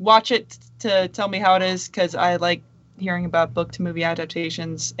should watch it to tell me how it is, because I like hearing about book to movie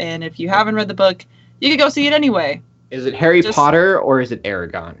adaptations. And if you haven't read the book, you could go see it anyway. Is it Harry Potter or is it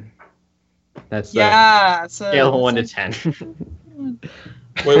Aragon? That's scale of 1 to 10.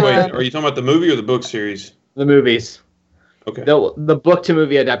 Wait. Are you talking about the movie or the book series? The movies. Okay. The book to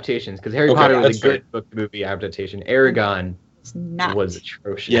movie adaptations, because Harry Potter was a good fair. book to movie adaptation. Aragon was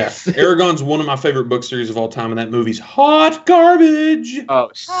atrocious. Yes. Aragon's one of my favorite book series of all time, and that movie's hot garbage. Oh,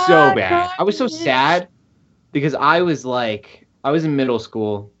 so bad. I was so sad because I was in middle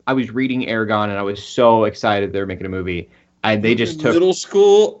school. I was reading Aragon, and I was so excited they were making a movie. And they just took middle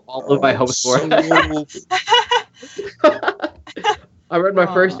school all of my hopes for it. I read my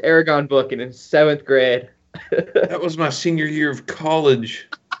first Aragon book in 7th grade. That was my senior year of college.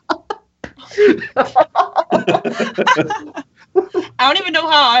 I don't even know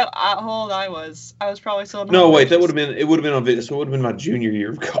how old I was. I was probably still. No, wait. It would have been on video. So it would have been my junior year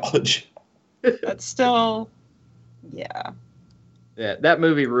of college. That's still, yeah. Yeah, that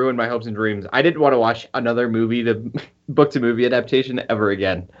movie ruined my hopes and dreams. I didn't want to watch another movie, the book to movie adaptation, ever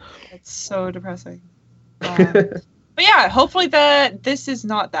again. It's so depressing. But yeah, hopefully this is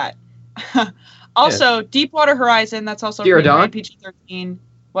not that. Also, Deepwater Horizon. That's also Zero Dawn? PG-13.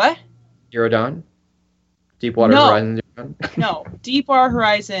 What? Zero Dawn? Deepwater Horizon Zero Dawn? No, Deepwater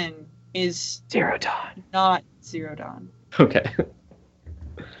Horizon is Zero Dawn. Not Zero Dawn. Okay.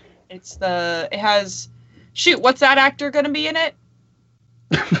 It has, what's that actor going to be in it?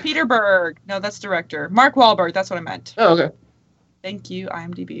 Peter Berg. No, that's director. Mark Wahlberg. That's what I meant. Oh, okay. Thank you,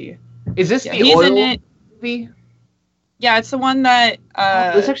 IMDb. Is this the he's oil in it. movie? Yeah, it's the one that.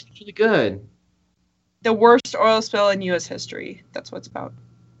 This actually really good. The worst oil spill in U.S. history. That's what it's about.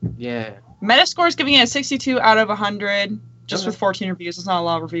 Yeah. Metascore is giving it a 62 out of 100, just with 14 reviews. It's not a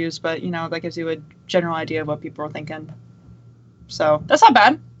lot of reviews, but that gives you a general idea of what people are thinking. So that's not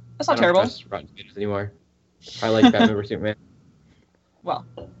bad. That's not terrible. I don't trust Rotten Tomatoes anymore. I like Batman vs Superman. Well.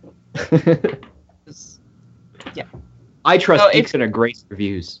 Yeah. I trust Geeks and Grace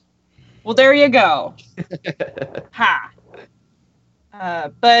reviews. Well, there you go. Ha.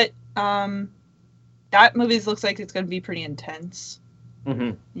 But that movie looks like it's going to be pretty intense.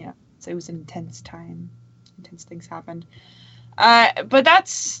 Mm-hmm. Yeah. So it was an intense time. Intense things happened. But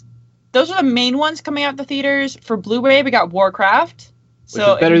those are the main ones coming out the theaters. For Blu-ray, we got Warcraft. Which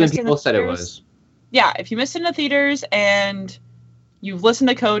is better than people said it was. Yeah, if you missed it in the theaters and you've listened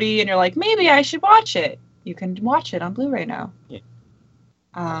to Cody and you're like, maybe I should watch it, you can watch it on Blu-ray now. Yeah.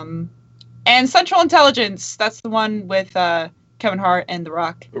 And Central Intelligence, that's the one with Kevin Hart and The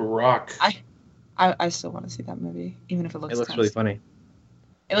Rock. The Rock. I still want to see that movie, even if it looks really funny.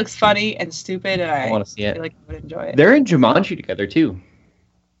 It looks funny and stupid, and I want to see it. I feel like I would enjoy it. They're in Jumanji together too.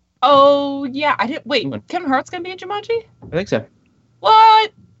 Oh yeah, I didn't. Wait, Kevin Hart's gonna be in Jumanji? I think so.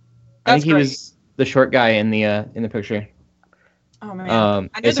 What? I think he was the short guy in the picture. Oh man,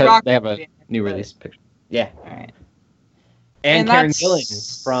 they have a new release picture. Yeah. All right. And Karen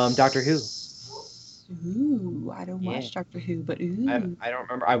Gillan from Doctor Who. Ooh, I don't watch Doctor Who, but ooh. I don't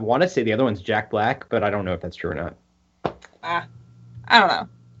remember. I want to say the other one's Jack Black, but I don't know if that's true or not. I don't know.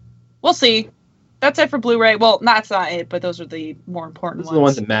 We'll see. That's it for Blu-ray. Well, that's not it, but those are the more important ones. Those are the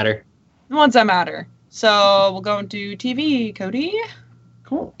ones that matter. The ones that matter. So we'll go into TV, Cody.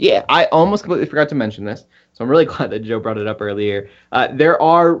 Cool. Yeah, I almost completely forgot to mention this, so I'm really glad that Joe brought it up earlier. There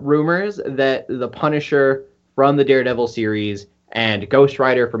are rumors that the Punisher from the Daredevil series and Ghost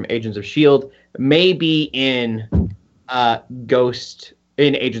Rider from Agents of S.H.I.E.L.D. may be in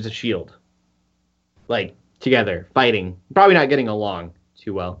Agents of S.H.I.E.L.D. Like, together, fighting. Probably not getting along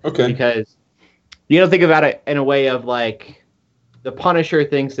too well. Okay. Because you don't think about it in a way of, like, the Punisher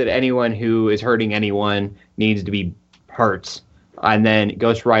thinks that anyone who is hurting anyone needs to be hurt. And then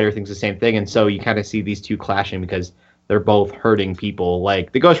Ghost Rider thinks the same thing. And so you kind of see these two clashing because they're both hurting people.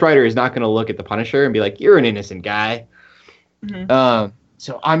 Like, the Ghost Rider is not going to look at the Punisher and be like, you're an innocent guy. Mm-hmm.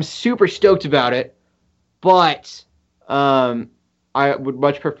 So I'm super stoked about it. But I would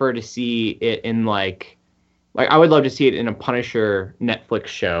much prefer to see it in, like I would love to see it in a Punisher Netflix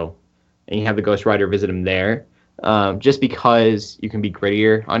show. And you have the Ghost Rider visit him there. Just because you can be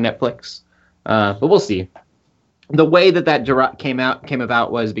grittier on Netflix. But we'll see. The way that came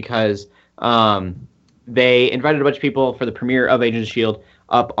about was because they invited a bunch of people for the premiere of Agents of S.H.I.E.L.D.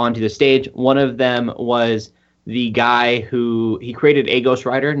 up onto the stage. One of them was the guy he created a Ghost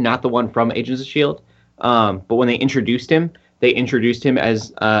Rider, not the one from Agents of S.H.I.E.L.D. But when they introduced him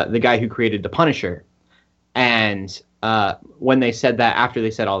as the guy who created the Punisher. And when they said that, after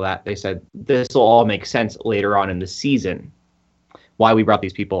they said all that, they said, this will all make sense later on in the season, why we brought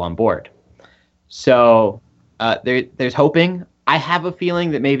these people on board. So there's hoping. I have a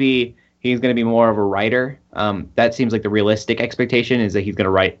feeling that maybe he's going to be more of a writer. That seems like the realistic expectation is that he's going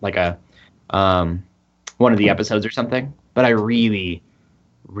to write like one of the episodes or something. But I really,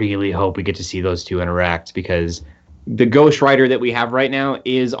 really hope we get to see those two interact because the Ghost Rider that we have right now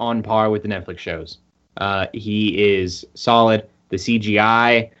is on par with the Netflix shows. He is solid. The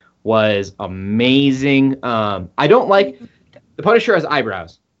CGI was amazing. I don't like the Punisher has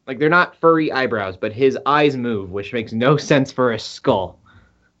eyebrows. Like, they're not furry eyebrows, but his eyes move, which makes no sense for a skull.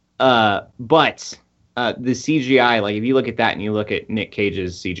 But the CGI, like, if you look at that and you look at Nick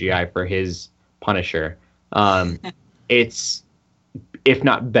Cage's CGI for his Punisher, it's, if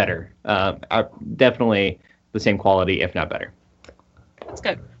not better, definitely the same quality, if not better. That's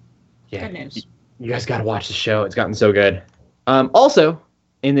good. Yeah. Good news. You guys got to watch the show. It's gotten so good. Also,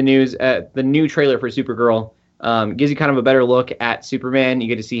 in the news, the new trailer for Supergirl gives you kind of a better look at Superman. You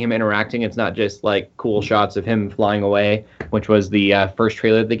get to see him interacting. It's not just like cool shots of him flying away, which was the first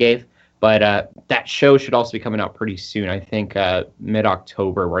trailer that they gave. But that show should also be coming out pretty soon. I think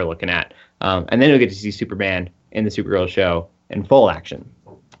mid-October we're looking at. And then you'll get to see Superman in the Supergirl show in full action.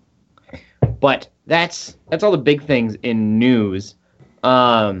 But that's all the big things in news.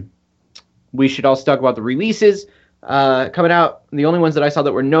 We should also talk about the releases coming out. The only ones that I saw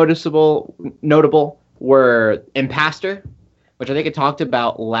that were notable were Impastor, which I think I talked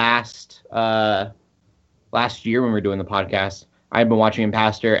about last year when we were doing the podcast. I've been watching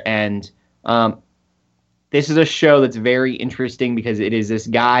Impastor, and this is a show that's very interesting because it is this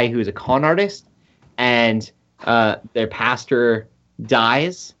guy who is a con artist, and their pastor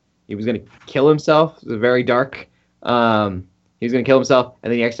dies. He was going to kill himself. It was very dark. He was going to kill himself,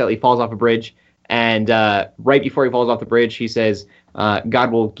 and then he accidentally falls off a bridge. And right before he falls off the bridge, he says,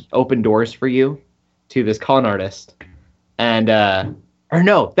 God will open doors for you to this con artist. And, or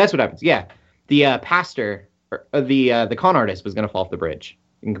no, that's what happens. Yeah. The pastor, the con artist was going to fall off the bridge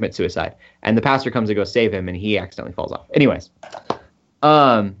and commit suicide. And the pastor comes to go save him, and he accidentally falls off. Anyways.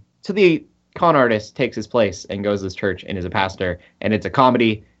 So the con artist takes his place and goes to this church and is a pastor. And it's a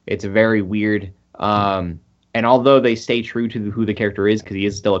comedy. It's very weird. And although they stay true to who the character is, because he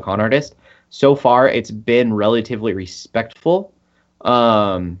is still a con artist, so far it's been relatively respectful.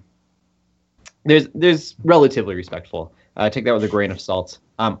 There's relatively respectful. Take that with a grain of salt.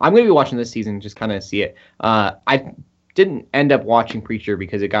 I'm going to be watching this season, just kind of see it. I didn't end up watching Preacher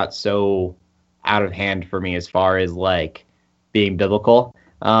because it got so out of hand for me as far as like being biblical.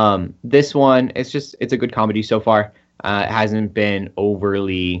 This one, it's a good comedy so far. It hasn't been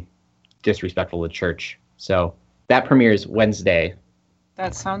overly disrespectful to church. So that premieres Wednesday.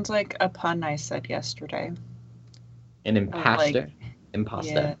 That sounds like a pun I said yesterday. An Impastor? Impasta.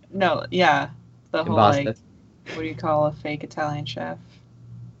 Yeah. No, yeah. The whole, Impasta. like, what do you call a fake Italian chef?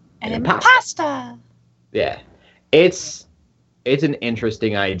 An Impasta. impasta! Yeah. It's an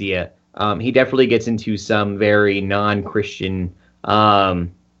interesting idea. He definitely gets into some very non-Christian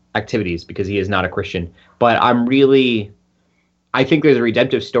activities because he is not a Christian. But I think there's a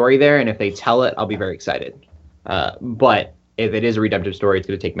redemptive story there, and if they tell it, I'll be very excited. But if it is a redemptive story, it's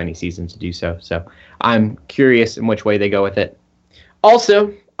going to take many seasons to do so. So I'm curious in which way they go with it.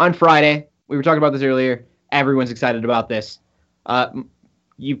 Also, on Friday, we were talking about this earlier. Everyone's excited about this.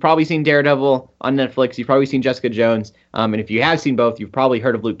 You've probably seen Daredevil on Netflix. You've probably seen Jessica Jones. And if you have seen both, you've probably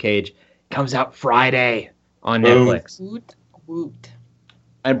heard of Luke Cage. It comes out Friday on Netflix. Woot, woot.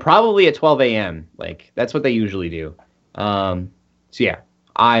 And probably at 12 a.m. Like, that's what they usually do. So yeah,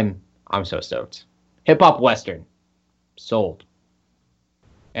 I'm so stoked. Hip-hop Western. Sold.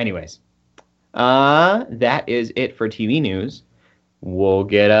 Anyways. That is it for TV news. We'll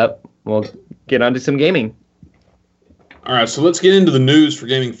get onto some gaming. All right, so let's get into the news for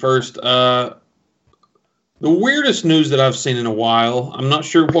gaming first. The weirdest news that I've seen in a while, I'm not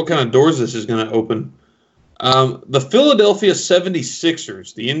sure what kind of doors this is going to open. The Philadelphia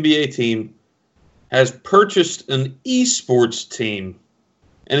 76ers, the NBA team, has purchased an esports team.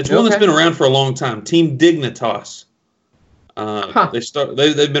 And it's one that's been around for a long time, Team Dignitas.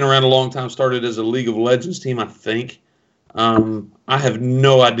 They've been around a long time, started as a League of Legends team, I think. I have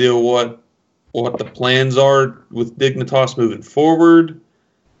no idea what the plans are with Dignitas moving forward.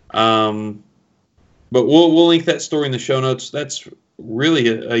 But we'll link that story in the show notes. That's really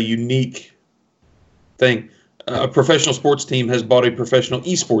a unique thing. A professional sports team has bought a professional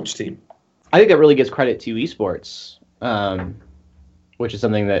esports team. I think that really gives credit to esports, which is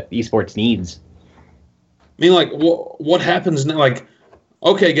something that esports needs. I mean, like, what happens now? Like,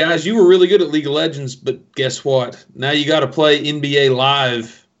 okay, guys, you were really good at League of Legends, but guess what? Now you got to play NBA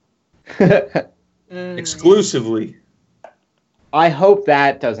Live exclusively. I hope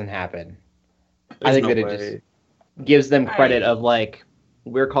that doesn't happen. There's I think no that it way. just gives them credit of, like,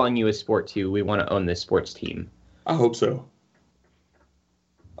 we're calling you a sport too. We want to own this sports team. I hope so.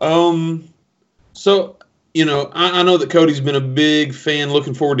 So, I know that Cody's been a big fan,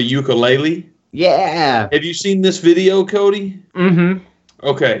 looking forward to Yooka-Laylee. Yeah. Have you seen this video, Cody? Mm-hmm.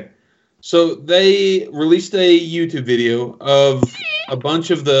 Okay. So they released a YouTube video of a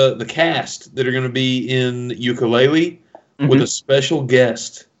bunch of the cast that are going to be in Yooka-Laylee with a special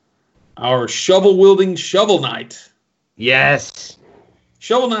guest, our shovel-wielding Shovel Knight. Yes.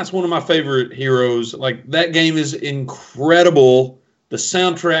 Shovel Knight's one of my favorite heroes. Like, that game is incredible. The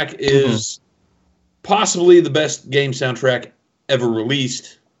soundtrack is possibly the best game soundtrack ever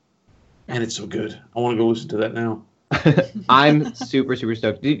released. And it's so good. I want to go listen to that now. I'm super, super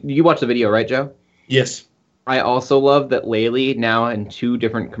stoked. You watched the video, right, Joe? Yes. I also love that Laylee now in 2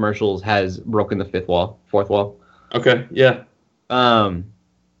 different commercials has broken the fourth wall. Okay, yeah. It's gonna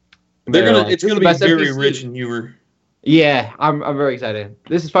be very NPC. Rich in humor. Yeah, I'm very excited.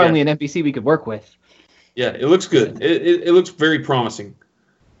 This is finally an NPC we could work with. Yeah, it looks good. It looks very promising.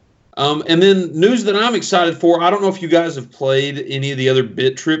 And then news that I'm excited for. I don't know if you guys have played any of the other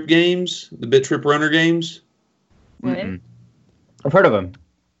Bit Trip games, the Bit Trip Runner games. I've heard of them.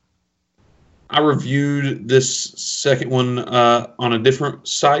 I reviewed this second one on a different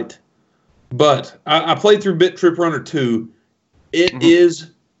site, but I played through Bit Trip Runner 2. It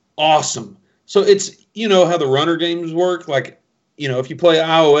is awesome. So it's, how the runner games work. Like, if you play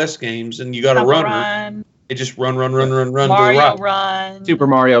iOS games and you got a runner, it just run to the right. Run. Super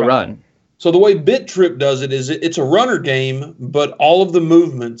Mario Run. So the way Bit Trip does it is it's a runner game, but all of the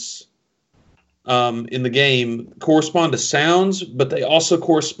movements in the game correspond to sounds, but they also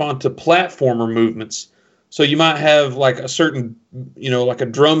correspond to platformer movements. So you might have like a certain, like a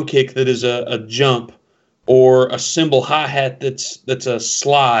drum kick that is a jump, or a cymbal hi-hat that's a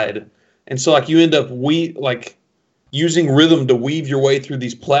slide. And so like you end up using rhythm to weave your way through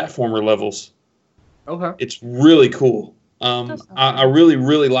these platformer levels. Okay. It's really cool. I really,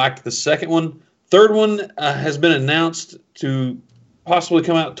 really liked the second one. Third one has been announced to possibly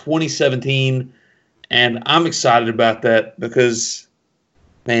come out 2017, and I'm excited about that because,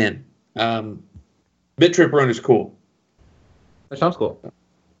 man, Bit Trip Run is cool. That sounds cool.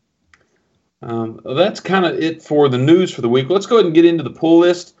 That's kind of it for the news for the week. Let's go ahead and get into the pull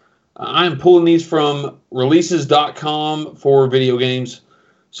list. I'm pulling these from releases.com for video games.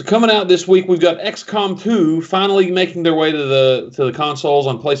 So coming out this week, we've got XCOM 2 finally making their way to the consoles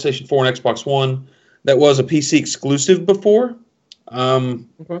on PlayStation 4 and Xbox One. That was a PC exclusive before.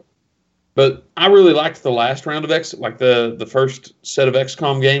 But I really liked the last round of the first set of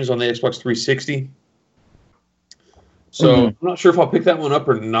XCOM games on the Xbox 360. So I'm not sure if I'll pick that one up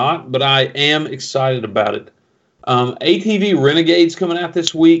or not, but I am excited about it. ATV Renegades coming out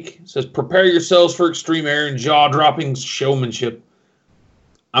this week. It says, prepare yourselves for extreme air and jaw-dropping showmanship.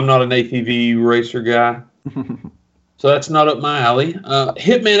 I'm not an ATV racer guy, so that's not up my alley.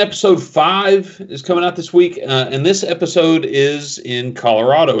 Hitman Episode 5 is coming out this week, and this episode is in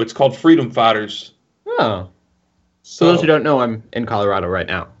Colorado. It's called Freedom Fighters. Oh. So those who don't know, I'm in Colorado right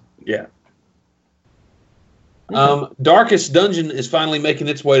now. Yeah. Darkest Dungeon is finally making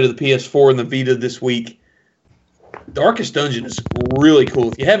its way to the PS4 and the Vita this week. Darkest Dungeon is really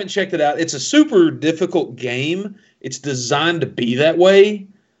cool. If you haven't checked it out, it's a super difficult game. It's designed to be that way,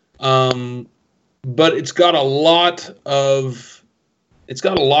 but it's got a lot of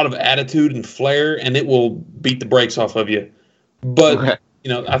attitude and flair, and it will beat the brakes off of you. But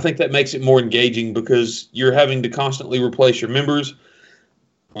I think that makes it more engaging because you're having to constantly replace your members.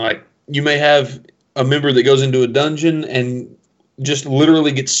 Like you may have a member that goes into a dungeon and just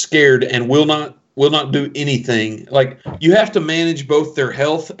literally gets scared and will not do anything. Like you have to manage both their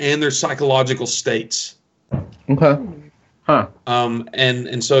health and their psychological states. Okay. Huh.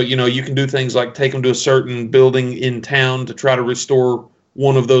 And so you can do things like take them to a certain building in town to try to restore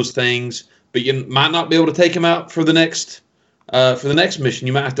one of those things, but you might not be able to take them out for the next mission.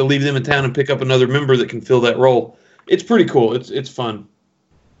 You might have to leave them in town and pick up another member that can fill that role. It's pretty cool. It's fun.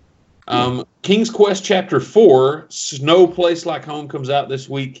 King's Quest Chapter 4, Snow Place Like Home, comes out this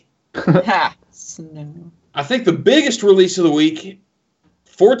week. Snow. I think the biggest release of the week,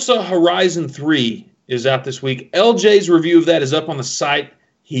 Forza Horizon 3, is out this week. LJ's review of that is up on the site.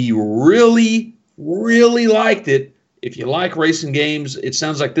 He really, really liked it. If you like racing games, it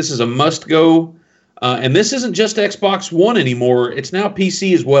sounds like this is a must-go. And this isn't just Xbox One anymore. It's now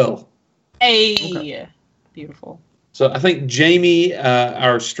PC as well. Hey, okay. Beautiful. So I think Jamie,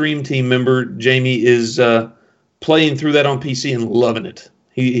 our stream team member, Jamie is playing through that on PC and loving it.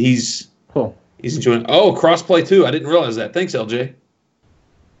 He's cool. He's enjoying it. Oh, crossplay too. I didn't realize that. Thanks, LJ.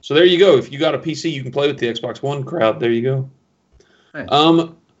 So there you go. If you got a PC, you can play with the Xbox One crowd. There you go. Nice.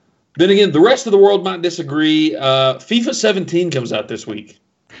 Then again, the rest of the world might disagree. FIFA 17 comes out this week.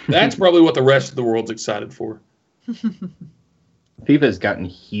 That's probably what the rest of the world's excited for. FIFA's gotten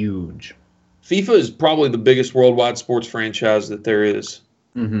huge. FIFA is probably the biggest worldwide sports franchise that there is.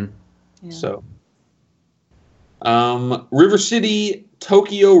 Mm-hmm. Yeah. So, River City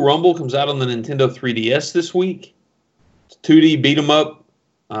Tokyo Rumble comes out on the Nintendo 3DS this week. It's 2D beat 'em up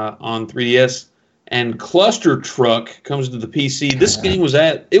on 3DS. And Cluster Truck comes to the PC. This game was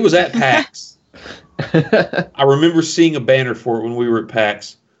at PAX. I remember seeing a banner for it when we were at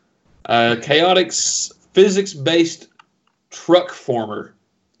PAX. Chaotic physics-based truck former.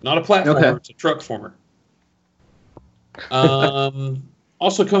 Not a platformer, It's a truck former.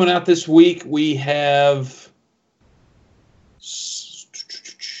 Also coming out this week, we have...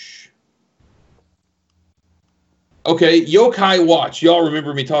 Okay, Yokai Watch. Y'all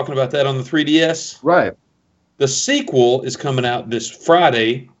remember me talking about that on the 3DS? Right. The sequel is coming out this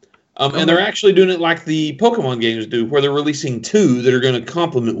Friday, and they're actually doing it like the Pokemon games do, where they're releasing two that are going to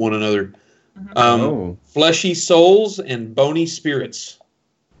complement one another. Fleshy Souls and Bony Spirits.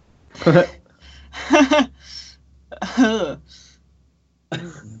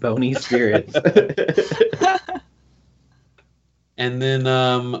 Bony Spirits. And then...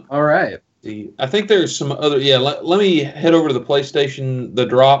 all right. I think there's some other... Yeah, let me head over to the PlayStation, the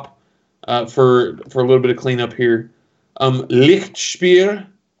drop, for a little bit of cleanup here. Lichtspiel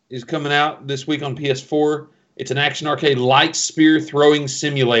is coming out this week on PS4. It's an action arcade light spear throwing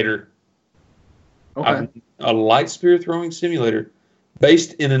simulator. Okay. A light spear throwing simulator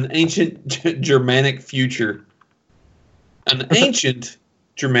based in an ancient Germanic future. An ancient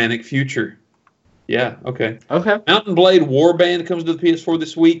Germanic future. Yeah, okay. Okay. Mountain Blade Warband comes to the PS4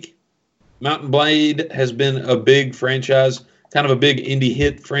 this week. Mountain Blade has been a big franchise, kind of a big indie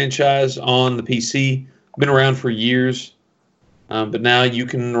hit franchise on the PC. Been around for years. But now you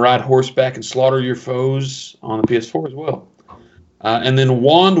can ride horseback and slaughter your foes on the PS4 as well. And then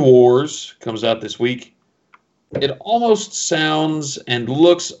Wand Wars comes out this week. It almost sounds and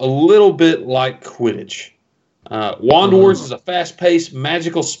looks a little bit like Quidditch. Wand Wars is a fast-paced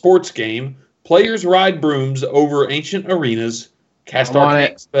magical sports game. Players ride brooms over ancient arenas, cast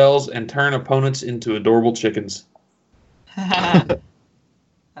arcane spells, and turn opponents into adorable chickens.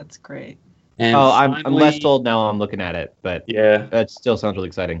 That's great. And I'm less told now I'm looking at it, but yeah, that still sounds really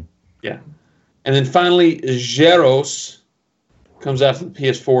exciting. Yeah. And then finally, Gyros comes out to the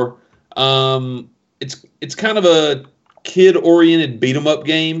PS4. It's kind of a kid-oriented beat-em-up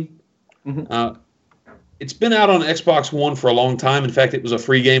game. Mm-hmm. It's been out on Xbox One for a long time. In fact, it was a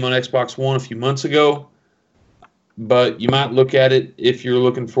free game on Xbox One a few months ago. but you might look at it if you're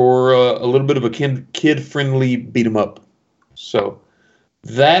looking for a little bit of a kid-friendly beat 'em up. So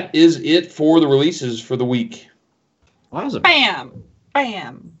that is it for the releases for the week. Awesome. Bam!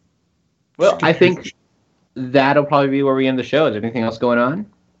 Bam! Well, I think that'll probably be where we end the show. Is there anything else going on?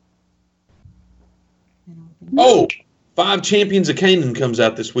 Oh, 5 Champions of Canaan comes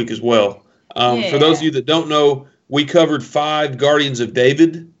out this week as well. For those of you that don't know, we covered 5 Guardians of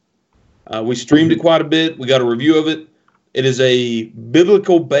David. We streamed it quite a bit. We got a review of it. It is a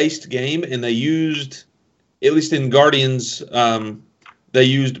biblical-based game, and they used, at least in Guardians, they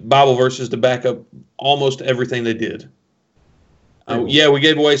used Bible verses to back up almost everything they did. We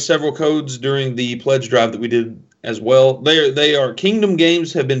gave away several codes during the pledge drive that we did as well. They are Kingdom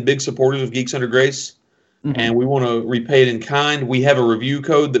Games have been big supporters of Geeks Under Grace, and we want to repay it in kind. We have a review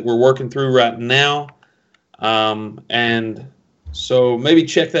code that we're working through right now, and so maybe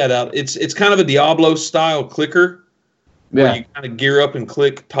check that out. It's kind of a Diablo style clicker, where you kind of gear up and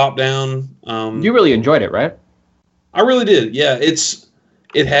click top down. You really enjoyed it, right? I really did. Yeah,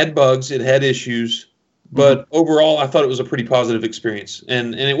 it had bugs, it had issues. But overall, I thought it was a pretty positive experience,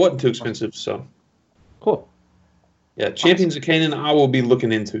 and it wasn't too expensive. So, cool. Yeah, Champions of Canaan, I will be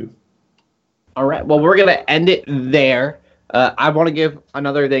looking into. All right. Well, we're gonna end it there. I want to give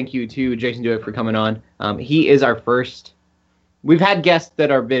another thank you to Jason Dewitt for coming on. He is our first. We've had guests that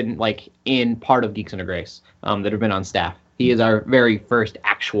have been in part of Geeks Under Grace, that have been on staff. He is our very first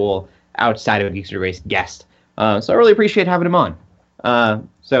actual outside of Geeks Under Grace guest. So I really appreciate having him on.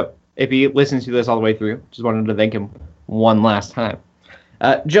 So. If he listens to this all the way through, just wanted to thank him one last time.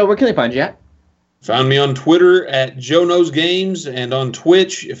 Joe, where can they find you at? Find me on Twitter at Joe Knows Games, and on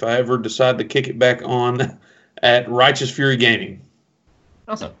Twitch, if I ever decide to kick it back on, at Righteous Fury Gaming.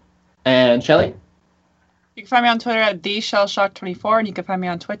 Awesome. And Shelly? You can find me on Twitter at TheShellShock24, and you can find me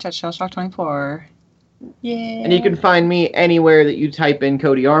on Twitch at ShellShock24. Yeah. And you can find me anywhere that you type in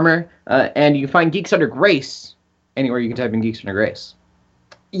Cody Armour, and you can find Geeks Under Grace anywhere you can type in Geeks Under Grace.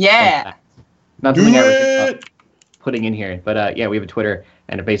 Yeah. Not something I ever think about putting in here, but we have a Twitter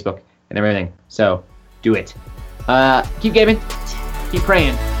and a Facebook and everything. So do it. Keep gaming, keep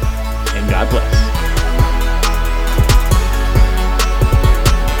praying, and God bless.